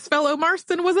thought this fellow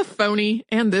Marston was a phony,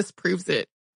 and this proves it.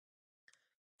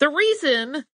 The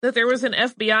reason that there was an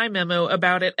FBI memo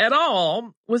about it at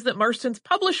all was that Marston's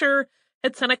publisher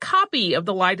had sent a copy of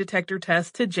the lie detector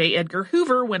test to J. Edgar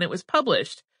Hoover when it was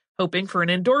published, hoping for an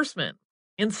endorsement.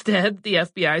 Instead, the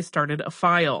FBI started a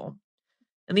file.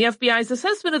 And the FBI's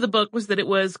assessment of the book was that it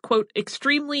was, quote,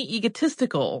 extremely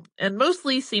egotistical, and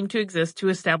mostly seemed to exist to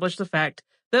establish the fact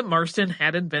that Marston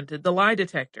had invented the lie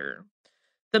detector.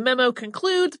 The memo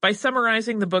concludes by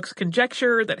summarizing the book's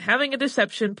conjecture that having a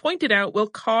deception pointed out will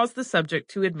cause the subject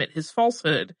to admit his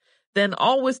falsehood, then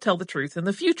always tell the truth in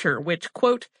the future, which,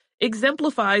 quote,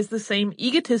 exemplifies the same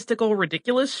egotistical,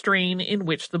 ridiculous strain in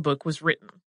which the book was written.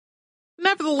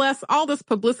 Nevertheless, all this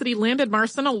publicity landed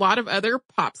Marston a lot of other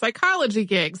pop psychology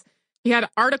gigs. He had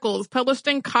articles published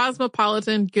in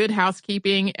Cosmopolitan, Good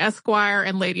Housekeeping, Esquire,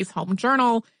 and Ladies' Home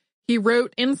Journal. He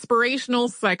wrote inspirational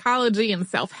psychology and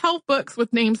self-help books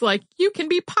with names like You Can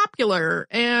Be Popular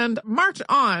and March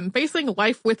On, Facing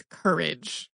Life with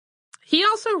Courage. He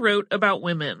also wrote about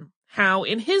women, how,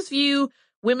 in his view,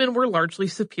 women were largely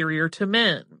superior to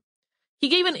men. He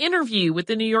gave an interview with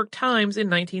the New York Times in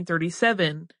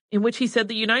 1937, in which he said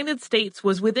the United States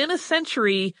was within a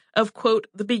century of, quote,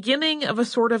 the beginning of a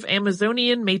sort of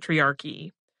Amazonian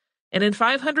matriarchy. And in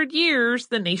 500 years,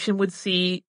 the nation would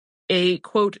see a,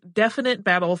 quote, definite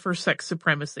battle for sex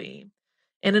supremacy.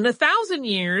 And in 1,000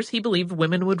 years, he believed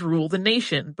women would rule the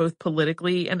nation, both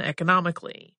politically and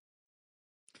economically.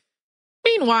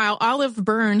 Meanwhile, Olive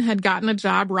Byrne had gotten a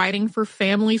job writing for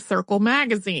Family Circle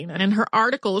magazine, and in her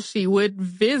articles, she would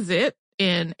visit,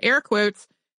 in air quotes,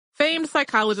 famed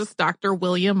psychologist Dr.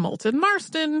 William Moulton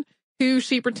Marston, who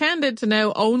she pretended to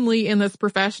know only in this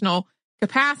professional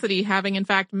capacity, having in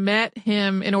fact met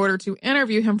him in order to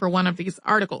interview him for one of these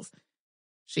articles.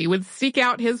 She would seek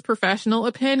out his professional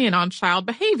opinion on child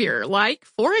behavior, like,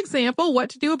 for example, what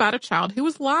to do about a child who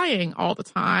was lying all the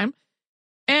time.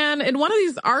 And in one of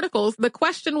these articles, the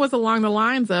question was along the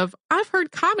lines of, I've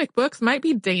heard comic books might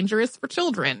be dangerous for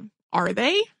children. Are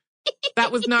they?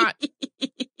 That was not,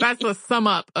 that's a sum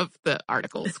up of the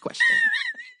article's question.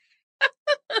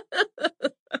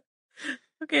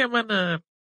 Okay, I'm gonna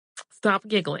Stop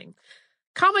giggling.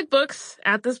 Comic books,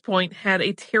 at this point, had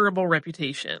a terrible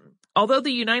reputation. Although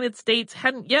the United States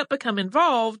hadn't yet become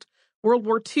involved, World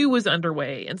War II was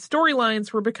underway, and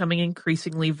storylines were becoming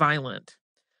increasingly violent.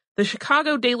 The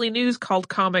Chicago Daily News called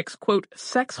comics, quote,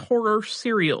 sex horror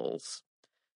serials.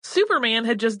 Superman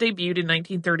had just debuted in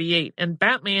 1938 and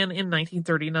Batman in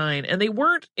 1939, and they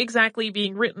weren't exactly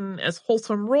being written as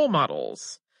wholesome role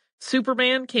models.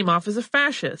 Superman came off as a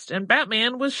fascist, and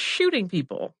Batman was shooting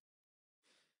people.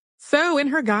 So, in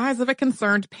her guise of a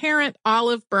concerned parent,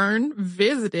 Olive Byrne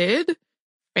visited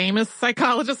famous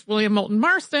psychologist William Moulton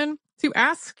Marston to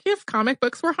ask if comic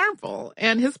books were harmful.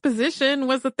 And his position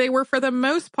was that they were, for the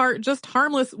most part, just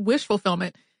harmless wish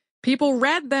fulfillment. People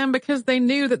read them because they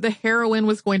knew that the heroine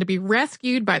was going to be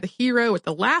rescued by the hero at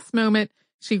the last moment.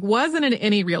 She wasn't in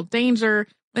any real danger,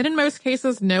 and in most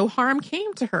cases, no harm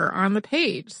came to her on the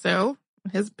page. So,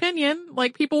 in his opinion,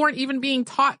 like, people weren't even being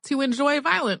taught to enjoy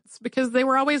violence because they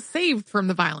were always saved from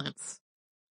the violence.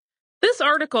 This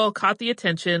article caught the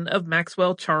attention of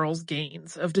Maxwell Charles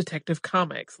Gaines of Detective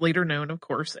Comics, later known, of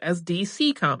course, as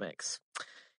DC Comics.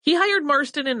 He hired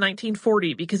Marston in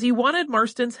 1940 because he wanted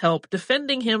Marston's help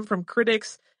defending him from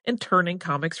critics and turning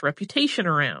comics' reputation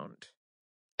around.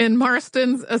 In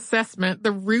Marston's assessment,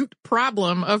 the root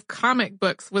problem of comic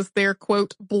books was their,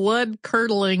 quote,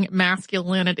 blood-curdling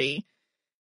masculinity.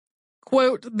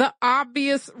 Quote, the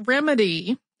obvious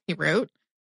remedy, he wrote,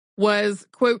 was,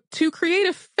 quote, to create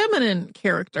a feminine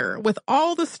character with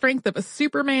all the strength of a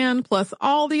Superman plus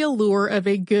all the allure of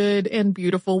a good and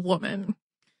beautiful woman.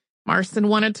 Marston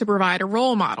wanted to provide a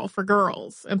role model for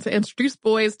girls and to introduce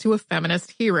boys to a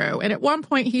feminist hero. And at one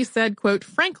point he said, quote,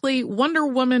 frankly, Wonder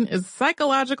Woman is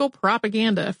psychological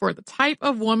propaganda for the type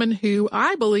of woman who,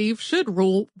 I believe, should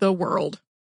rule the world.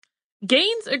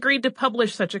 Gaines agreed to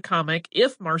publish such a comic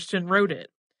if Marston wrote it.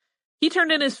 He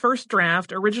turned in his first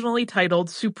draft, originally titled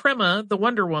Suprema, the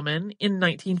Wonder Woman, in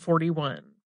 1941.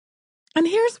 And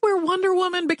here's where Wonder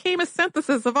Woman became a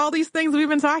synthesis of all these things we've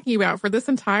been talking about for this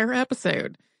entire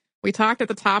episode. We talked at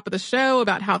the top of the show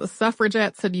about how the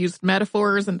suffragettes had used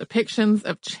metaphors and depictions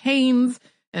of chains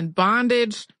and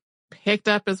bondage, picked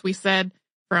up, as we said,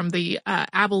 from the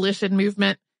abolition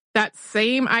movement. That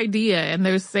same idea and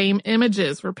those same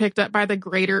images were picked up by the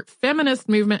greater feminist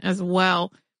movement as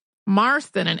well.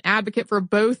 Marston, an advocate for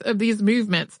both of these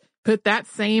movements, put that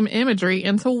same imagery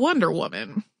into Wonder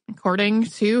Woman. According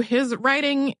to his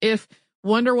writing, if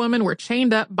Wonder Woman were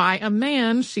chained up by a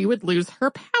man, she would lose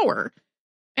her power.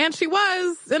 And she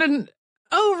was, in an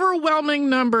overwhelming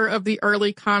number of the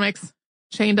early comics,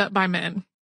 chained up by men.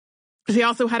 She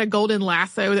also had a golden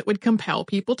lasso that would compel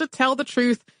people to tell the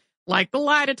truth, like the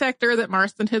lie detector that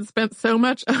Marston had spent so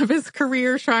much of his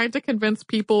career trying to convince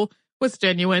people was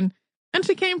genuine. And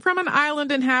she came from an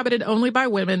island inhabited only by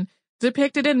women,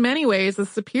 depicted in many ways as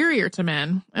superior to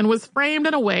men, and was framed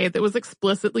in a way that was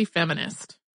explicitly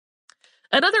feminist.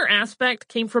 Another aspect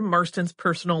came from Marston's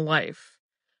personal life.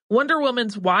 Wonder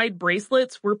Woman's wide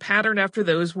bracelets were patterned after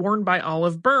those worn by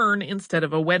Olive Byrne instead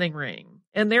of a wedding ring.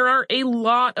 And there are a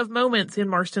lot of moments in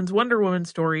Marston's Wonder Woman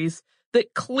stories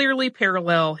that clearly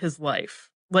parallel his life.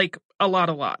 Like, a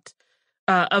lot.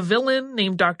 A villain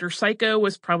named Dr. Psycho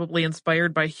was probably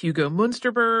inspired by Hugo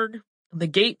Munsterberg. The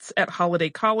gates at Holiday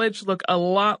College look a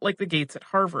lot like the gates at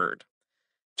Harvard.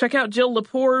 Check out Jill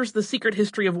Lepore's The Secret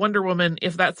History of Wonder Woman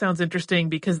if that sounds interesting,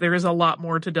 because there is a lot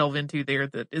more to delve into there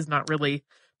that is not really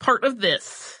part of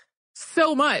this.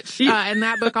 So much. And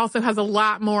that book also has a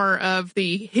lot more of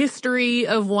the history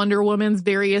of Wonder Woman's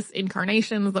various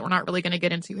incarnations that we're not really going to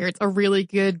get into here. It's a really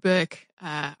good book.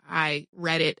 I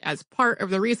read it as part of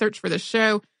the research for the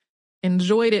show.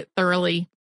 Enjoyed it thoroughly.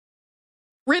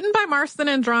 Written by Marston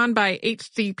and drawn by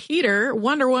H.G. Peter,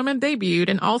 Wonder Woman debuted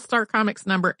in All-Star Comics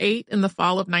number 8 in the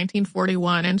fall of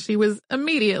 1941, and she was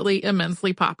immediately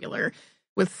immensely popular,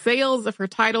 with sales of her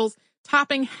titles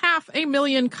topping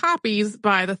 500,000 copies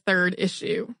by the third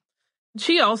issue.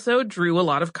 She also drew a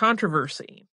lot of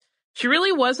controversy. She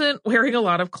really wasn't wearing a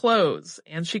lot of clothes,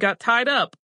 and she got tied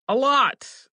up a lot.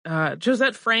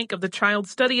 Josette Frank of the Child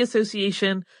Study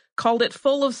Association called it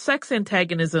full of sex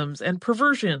antagonisms and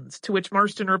perversions, to which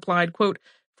Marston replied, quote,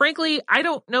 frankly, I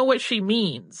don't know what she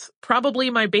means.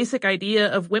 Probably my basic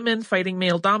idea of women fighting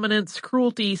male dominance,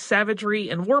 cruelty, savagery,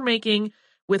 and war-making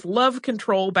with love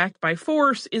control backed by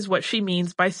force is what she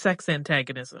means by sex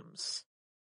antagonisms.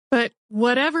 But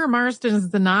whatever Marston's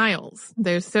denials,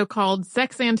 those so-called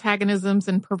sex antagonisms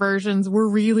and perversions were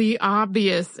really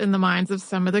obvious in the minds of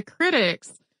some of the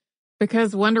critics.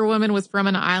 Because Wonder Woman was from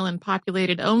an island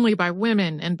populated only by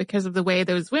women, and because of the way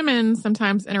those women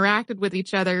sometimes interacted with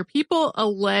each other, people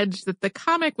alleged that the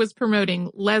comic was promoting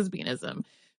lesbianism,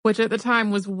 which at the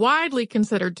time was widely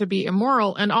considered to be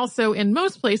immoral and also in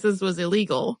most places was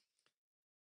illegal.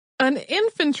 An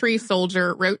infantry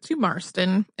soldier wrote to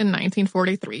Marston in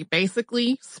 1943,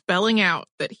 basically spelling out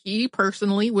that he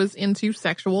personally was into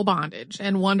sexual bondage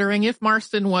and wondering if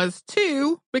Marston was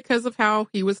too because of how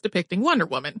he was depicting Wonder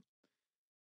Woman.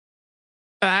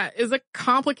 That is a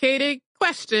complicated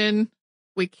question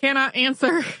we cannot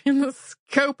answer in the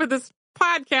scope of this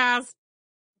podcast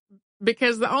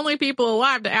because the only people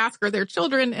alive to ask are their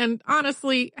children, and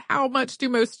honestly, how much do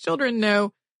most children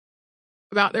know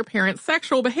about their parents'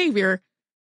 sexual behavior?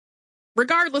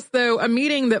 Regardless, though, a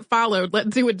meeting that followed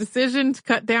led to a decision to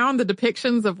cut down the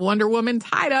depictions of Wonder Woman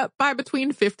tied up by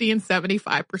between 50 and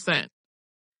 75%.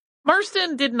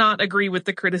 Marston did not agree with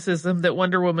the criticism that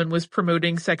Wonder Woman was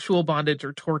promoting sexual bondage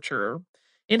or torture.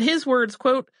 In his words,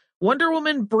 quote, Wonder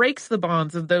Woman breaks the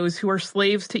bonds of those who are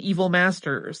slaves to evil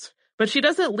masters, but she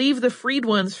doesn't leave the freed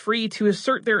ones free to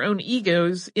assert their own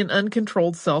egos in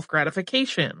uncontrolled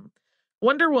self-gratification.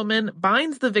 Wonder Woman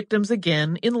binds the victims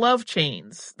again in love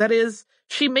chains. That is,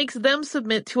 she makes them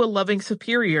submit to a loving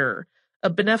superior, a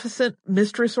beneficent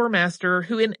mistress or master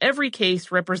who in every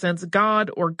case represents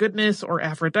God or goodness or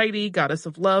Aphrodite, goddess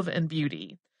of love and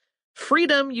beauty.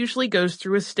 Freedom usually goes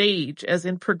through a stage, as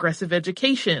in progressive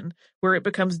education, where it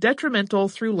becomes detrimental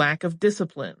through lack of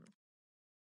discipline.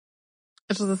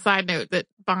 Just as a side note that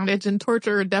bondage and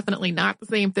torture are definitely not the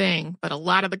same thing, but a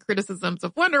lot of the criticisms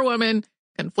of Wonder Woman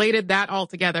conflated that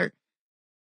altogether.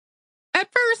 At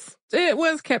first, it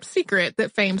was kept secret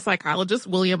that famed psychologist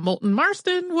William Moulton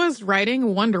Marston was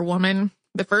writing Wonder Woman.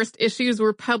 The first issues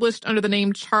were published under the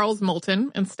name Charles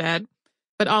Moulton instead,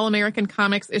 but All American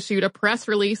Comics issued a press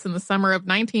release in the summer of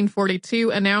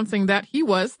 1942 announcing that he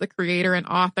was the creator and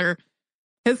author.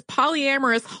 His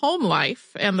polyamorous home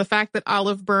life and the fact that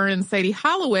Olive Byrne and Sadie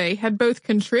Holloway had both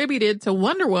contributed to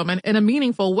Wonder Woman in a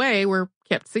meaningful way were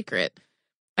kept secret.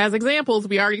 As examples,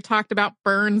 we already talked about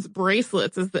Byrne's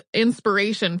bracelets as the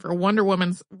inspiration for Wonder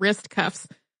Woman's wrist cuffs.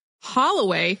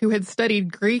 Holloway, who had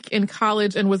studied Greek in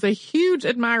college and was a huge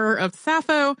admirer of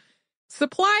Sappho,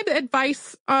 supplied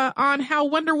advice on how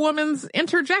Wonder Woman's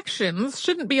interjections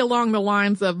shouldn't be along the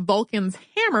lines of Vulcan's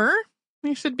hammer.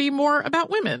 They should be more about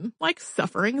women, like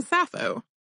suffering Sappho.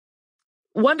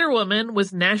 Wonder Woman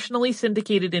was nationally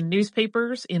syndicated in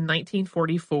newspapers in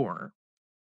 1944.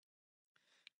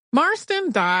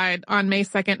 Marston died on May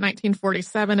 2nd,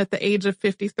 1947 at the age of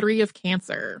 53 of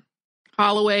cancer.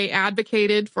 Holloway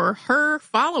advocated for her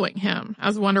following him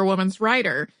as Wonder Woman's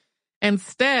writer.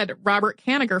 Instead, Robert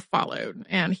Kanigher followed,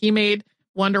 and he made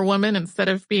Wonder Woman, instead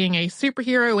of being a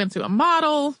superhero, into a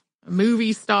model, a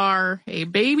movie star, a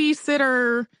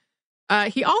babysitter.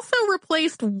 He also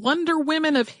replaced Wonder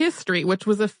Women of History, which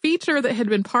was a feature that had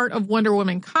been part of Wonder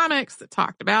Woman comics that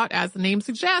talked about, as the name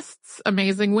suggests,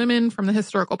 amazing women from the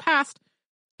historical past.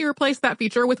 He replaced that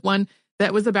feature with one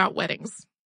that was about weddings.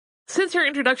 Since her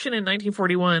introduction in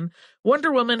 1941,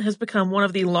 Wonder Woman has become one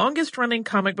of the longest-running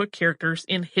comic book characters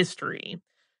in history.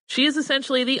 She is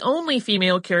essentially the only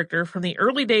female character from the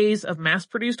early days of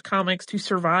mass-produced comics to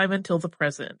survive until the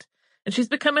present, and she's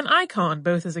become an icon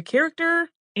both as a character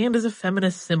and as a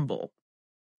feminist symbol.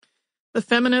 The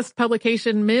feminist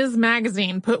publication Ms.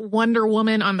 Magazine put Wonder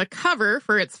Woman on the cover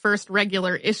for its first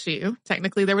regular issue.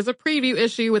 Technically, there was a preview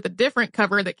issue with a different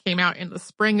cover that came out in the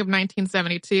spring of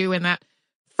 1972, and that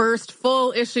first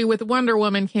full issue with Wonder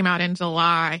Woman came out in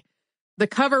July. The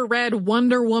cover read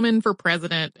Wonder Woman for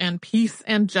President and Peace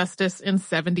and Justice in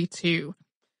 72.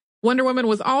 Wonder Woman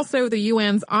was also the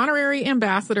UN's honorary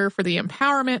ambassador for the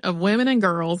empowerment of women and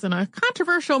girls in a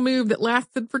controversial move that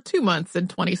lasted for 2 months in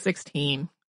 2016.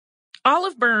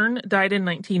 Olive Byrne died in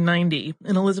 1990,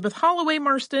 and Elizabeth Holloway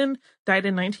Marston died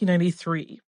in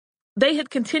 1993. They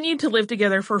had continued to live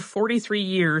together for 43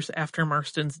 years after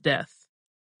Marston's death.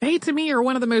 They, to me, are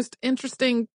one of the most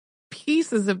interesting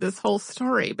pieces of this whole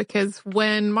story, because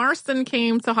when Marston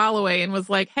came to Holloway and was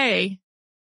like, hey,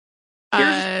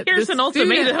 here's an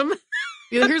ultimatum.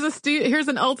 Here's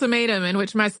an ultimatum in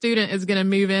which my student is going to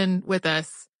move in with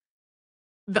us.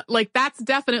 That's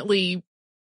definitely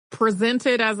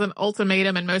presented as an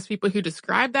ultimatum, and most people who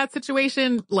describe that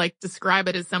situation describe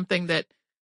it as something that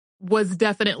was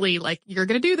definitely you're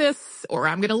going to do this or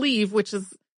I'm going to leave, which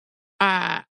is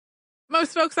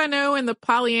most folks I know in the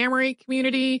polyamory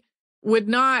community would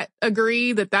not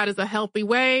agree that that is a healthy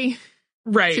way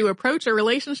to approach a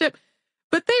relationship.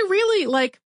 But they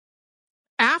really,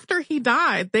 after he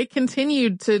died, they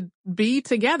continued to be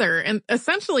together, and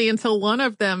essentially until one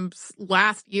of them's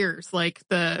last years.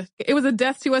 It was a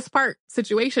death to us part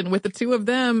situation with the two of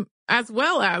them, as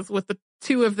well as with the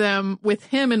two of them with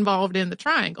him involved in the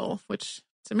triangle, which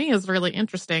to me is really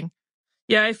interesting.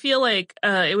 Yeah, I feel like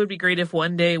it would be great if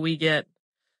one day we get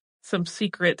some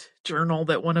secret journal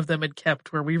that one of them had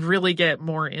kept where we really get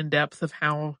more in depth of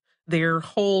how their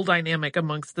whole dynamic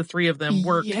amongst the three of them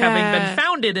worked, having been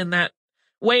founded in that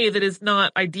way that is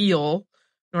not ideal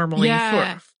normally.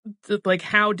 Like,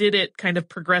 how did it kind of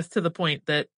progress to the point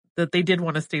that they did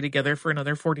want to stay together for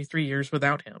another 43 years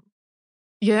without him?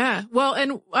 Yeah. Well,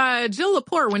 and Jill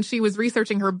Lepore, when she was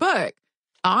researching her book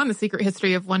on the secret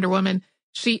history of Wonder Woman,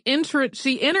 she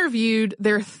interviewed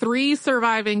their 3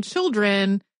 surviving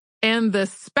children and the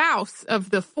spouse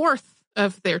of the 4th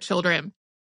of their children.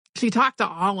 She talked to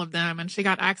all of them, and she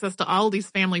got access to all these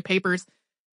family papers.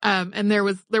 And there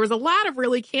was a lot of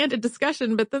really candid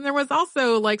discussion, but then there was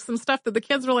also like some stuff that the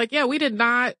kids were like, yeah, we didn't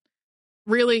know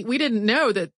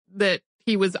that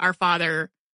he was our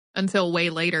father until way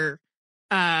later.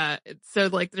 So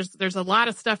like there's a lot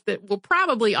of stuff that will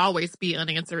probably always be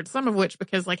unanswered, some of which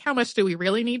because like how much do we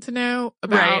really need to know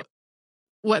about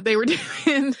what they were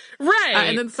doing? Right.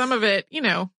 And then some of it,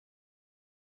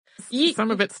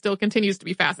 some of it still continues to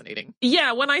be fascinating.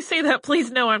 Yeah, when I say that,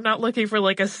 please know I'm not looking for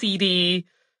like a CD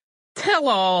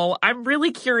tell-all. I'm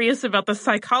really curious about the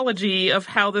psychology of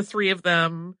how the 3 of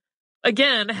them,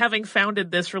 again, having founded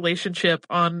this relationship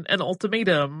on an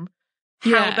ultimatum,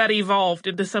 how that evolved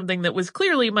into something that was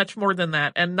clearly much more than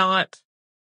that and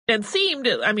seemed,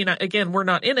 I mean, again, we're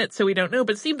not in it, so we don't know,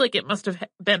 but seemed like it must have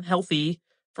been healthy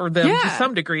for them to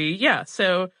some degree. Yeah,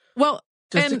 so. Well,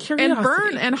 and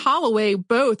Byrne and Holloway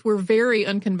both were very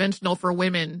unconventional for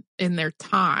women in their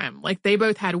time. Like, they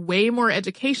both had way more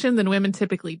education than women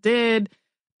typically did.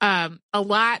 A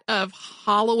lot of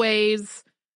Holloway's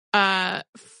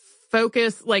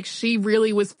focus, like, she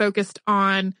really was focused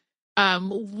on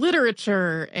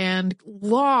literature and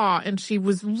law, and she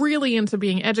was really into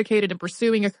being educated and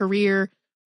pursuing a career.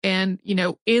 And,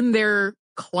 in their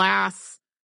class,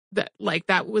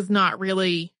 that was not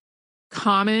really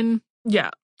common.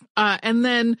 Yeah. And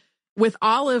then with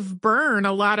Olive Byrne,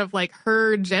 a lot of like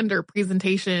her gender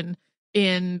presentation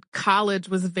in college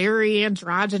was very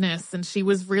androgynous, and she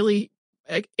was really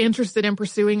interested in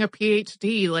pursuing a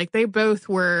PhD. Like, they both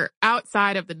were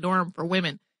outside of the norm for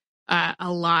women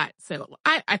a lot. So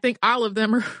I think all of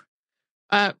them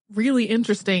are really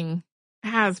interesting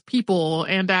as people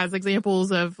and as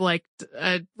examples of like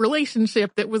a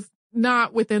relationship that was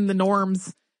not within the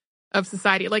norms of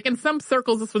society. Like, in some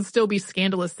circles, this would still be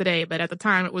scandalous today, but at the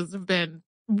time it was have been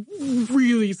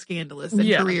really scandalous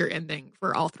and career ending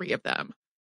for all 3 of them.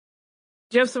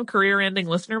 Do you have some career ending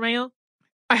listener mail?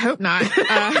 I hope not.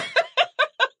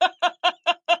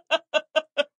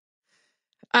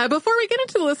 Before we get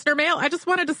into the listener mail, I just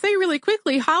wanted to say really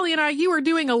quickly, Holly and you are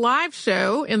doing a live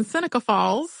show in Seneca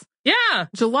Falls. Yeah.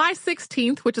 July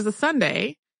 16th, which is a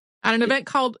Sunday, at an event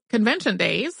called Convention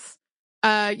Days.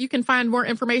 You can find more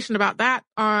information about that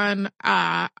on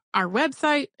our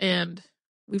website, and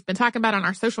we've been talking about it on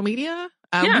our social media.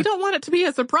 We don't want it to be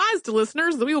a surprise to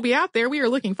listeners that we will be out there. We are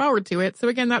looking forward to it. So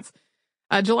again, that's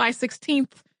July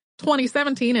 16th,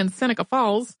 2017 in Seneca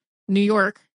Falls, New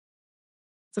York.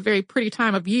 It's a very pretty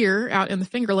time of year out in the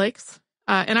Finger Lakes.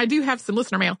 And I do have some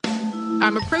listener mail.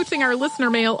 I'm approaching our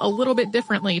listener mail a little bit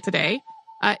differently today.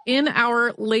 In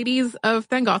our Ladies of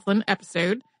Thangothlin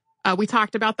episode, we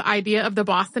talked about the idea of the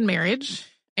Boston marriage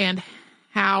and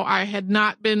how I had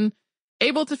not been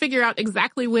able to figure out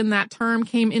exactly when that term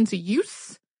came into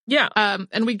use. Yeah.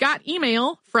 And we got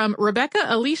email from Rebecca,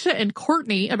 Alicia, and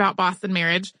Courtney about Boston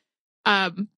marriage.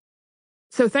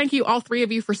 So thank you, all 3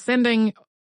 of you, for sending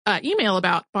email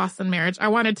about Boston marriage. I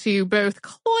wanted to both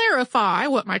clarify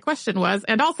what my question was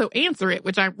and also answer it,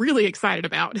 which I'm really excited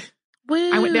about.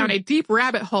 Woo. I went down a deep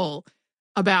rabbit hole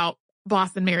about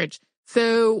Boston marriage.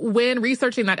 So when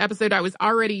researching that episode, I was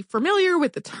already familiar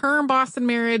with the term Boston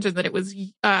marriage and that it was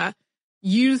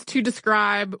used to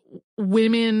describe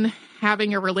women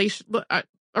having a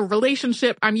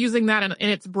relationship. I'm using that in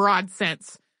its broad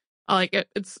sense. Like,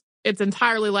 it's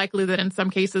entirely likely that in some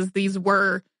cases these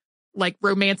were like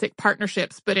romantic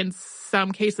partnerships, but in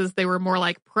some cases they were more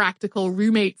like practical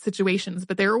roommate situations.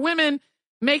 But they were women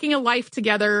making a life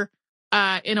together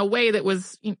in a way that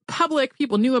was public.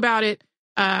 People knew about it.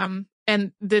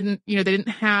 And they didn't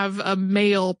have a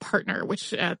male partner,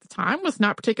 which at the time was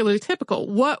not particularly typical.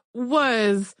 What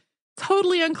was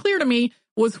totally unclear to me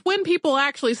was when people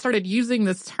actually started using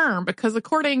this term, because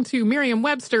according to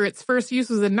Merriam-Webster, its first use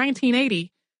was in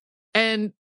 1980.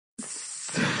 And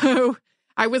so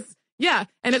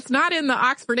and it's not in the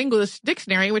Oxford English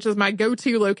Dictionary, which is my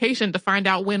go-to location to find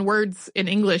out when words in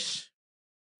English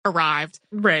arrived.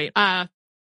 Right.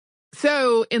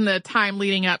 So in the time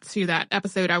leading up to that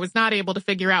episode, I was not able to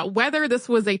figure out whether this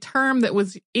was a term that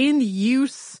was in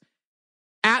use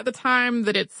at the time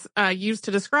that it's used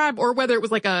to describe, or whether it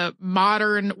was like a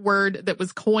modern word that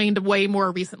was coined way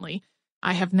more recently.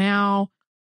 I have now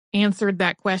answered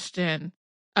that question.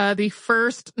 The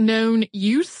first known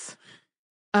use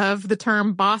of the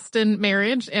term Boston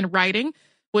marriage in writing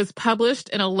was published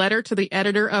in a letter to the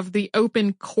editor of The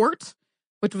Open Court,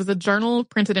 which was a journal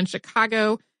printed in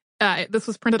Chicago. This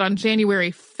was printed on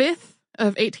January 5th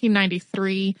of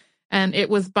 1893, and it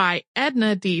was by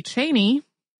Edna D. Cheney.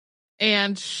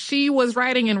 And she was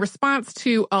writing in response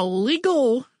to a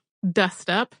legal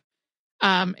dust-up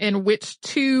in which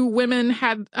two women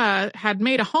had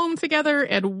made a home together,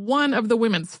 and one of the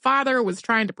women's father was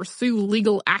trying to pursue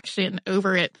legal action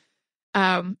over it.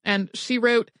 And she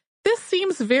wrote, "This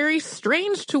seems very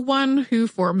strange to one who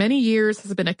for many years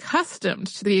has been accustomed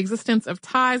to the existence of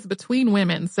ties between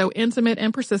women so intimate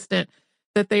and persistent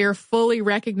that they are fully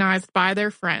recognized by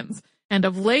their friends, and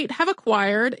of late have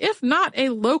acquired, if not a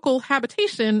local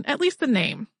habitation, at least a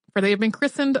name, for they have been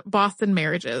christened Boston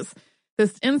marriages.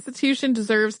 This institution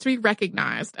deserves to be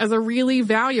recognized as a really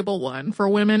valuable one for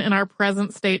women in our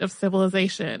present state of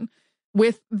civilization.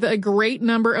 With the great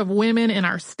number of women in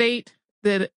our state,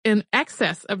 that in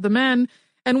excess of the men,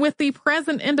 and with the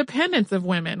present independence of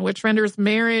women, which renders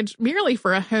marriage merely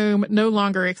for a home no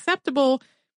longer acceptable,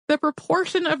 the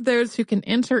proportion of those who can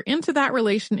enter into that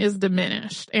relation is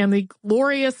diminished, and the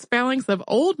glorious phalanx of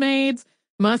old maids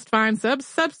must find some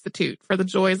substitute for the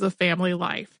joys of family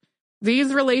life.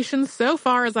 These relations, so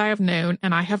far as I have known,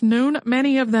 and I have known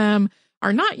many of them,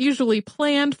 are not usually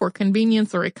planned for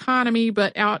convenience or economy,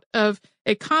 but out of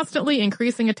a constantly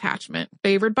increasing attachment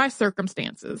favored by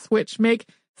circumstances, which make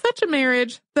such a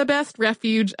marriage the best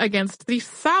refuge against the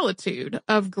solitude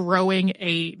of growing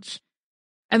age."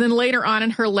 And then later on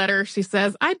in her letter, she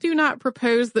says, "I do not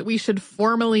propose that we should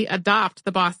formally adopt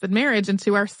the Boston marriage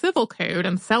into our civil code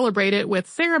and celebrate it with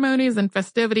ceremonies and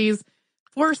festivities,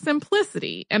 for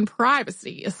simplicity and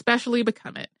privacy especially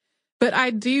become it. But I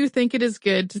do think it is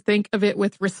good to think of it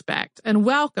with respect and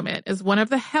welcome it as one of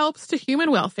the helps to human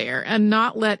welfare, and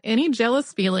not let any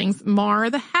jealous feelings mar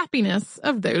the happiness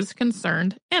of those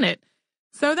concerned in it."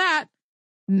 So that,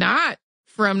 not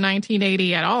from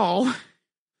 1980 at all,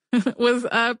 was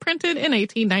printed in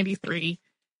 1893.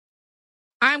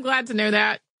 I'm glad to know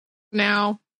that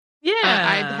now. Yeah.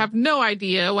 I have no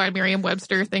idea why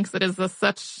Merriam-Webster thinks it is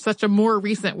such a more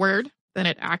recent word than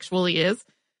it actually is.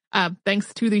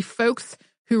 Thanks to the folks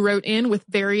who wrote in with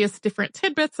various different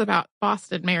tidbits about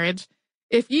Boston marriage.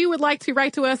 If you would like to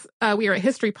write to us, we are at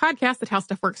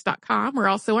historypodcast@howstuffworks.com. We're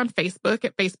also on Facebook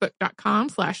at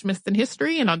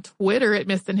facebook.com/missedinhistory and on Twitter at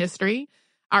missedinhistory.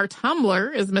 Our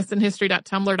Tumblr is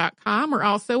missedinhistory.tumblr.com. We're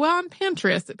also on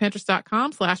Pinterest at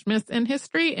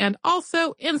pinterest.com/missedinhistory, and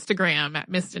also Instagram at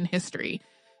missedinhistory.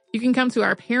 You can come to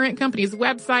our parent company's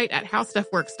website at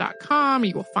howstuffworks.com.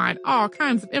 You will find all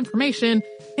kinds of information,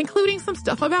 including some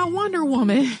stuff about Wonder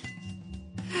Woman.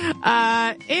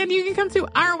 And you can come to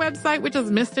our website, which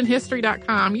is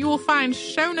missedinhistory.com. You will find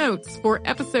show notes for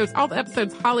episodes, all the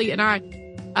episodes Holly and I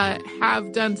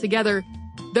have done together.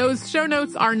 Those show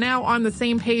notes are now on the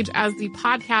same page as the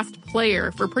podcast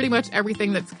player for pretty much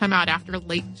everything that's come out after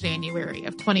late January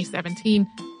of 2017.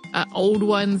 Old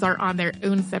ones are on their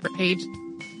own separate page.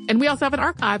 And we also have an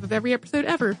archive of every episode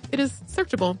ever. It is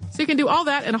searchable. So you can do all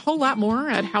that and a whole lot more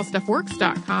at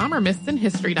howstuffworks.com or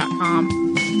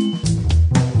missedinhistory.com.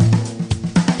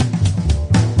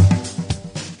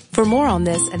 For more on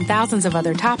this and thousands of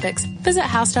other topics, visit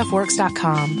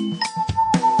howstuffworks.com.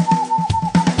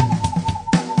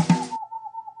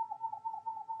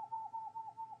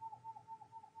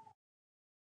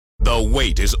 The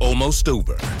wait is almost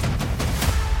over.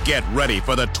 Get ready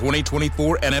for the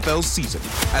 2024 NFL season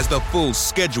as the full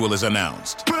schedule is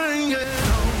announced.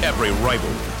 Every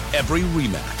rivalry, every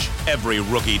rematch, every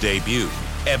rookie debut,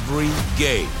 every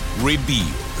game revealed.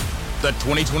 The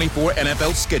 2024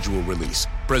 NFL schedule release,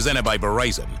 presented by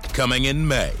Verizon, coming in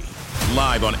May.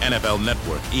 Live on NFL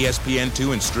Network,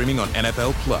 ESPN2, and streaming on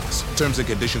NFL Plus. Terms and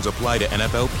conditions apply to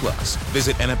NFL Plus.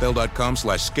 Visit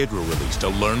NFL.com/schedule release to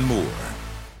learn more.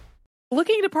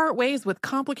 Looking to part ways with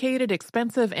complicated,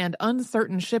 expensive, and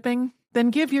uncertain shipping? Then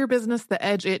give your business the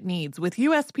edge it needs with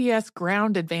USPS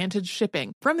Ground Advantage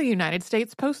shipping from the United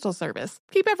States Postal Service.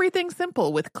 Keep everything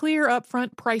simple with clear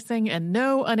upfront pricing and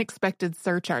no unexpected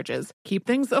surcharges. Keep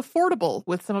things affordable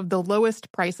with some of the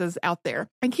lowest prices out there.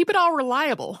 And keep it all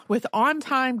reliable with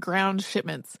on-time ground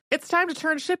shipments. It's time to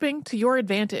turn shipping to your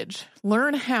advantage.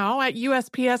 Learn how at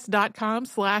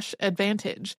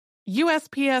USPS.com/advantage.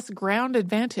 USPS Ground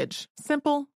Advantage.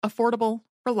 Simple, affordable,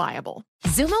 reliable.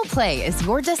 Xumo Play is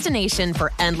your destination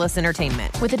for endless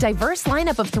entertainment. With a diverse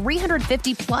lineup of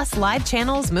 350 plus live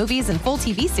channels, movies, and full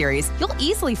TV series, you'll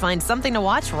easily find something to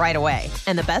watch right away.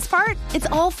 And the best part? It's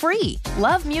all free.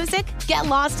 Love music? Get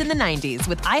lost in the 90s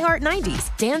with iHeart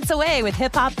 90s, dance away with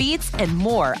hip-hop beats, and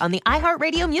more on the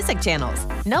iHeartRadio music channels.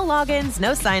 No logins,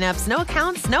 no signups, no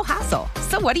accounts, no hassle.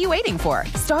 So what are you waiting for?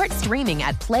 Start streaming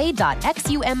at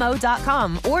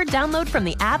play.xumo.com or download from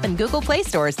the app and Google Play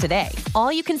stores today.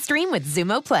 All you can stream with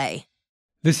Xumo Play.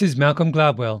 This is Malcolm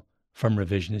Gladwell from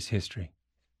Revisionist History.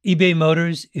 eBay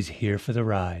Motors is here for the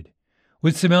ride.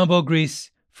 With some elbow grease,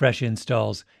 fresh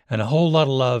installs, and a whole lot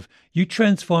of love, you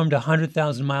transformed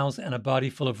 100,000 miles and a body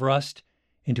full of rust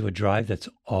into a drive that's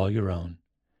all your own.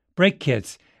 Brake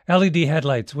kits, LED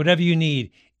headlights, whatever you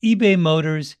need, eBay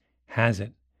Motors has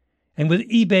it. And with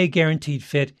eBay Guaranteed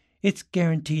Fit, it's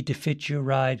guaranteed to fit your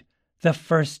ride the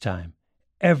first time,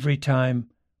 every time,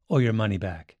 or your money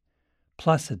back.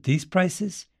 Plus, at these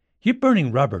prices, you're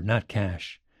burning rubber, not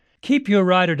cash. Keep your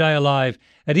ride or die alive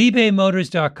at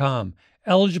ebaymotors.com.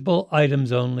 Eligible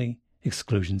items only.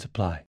 Exclusions apply.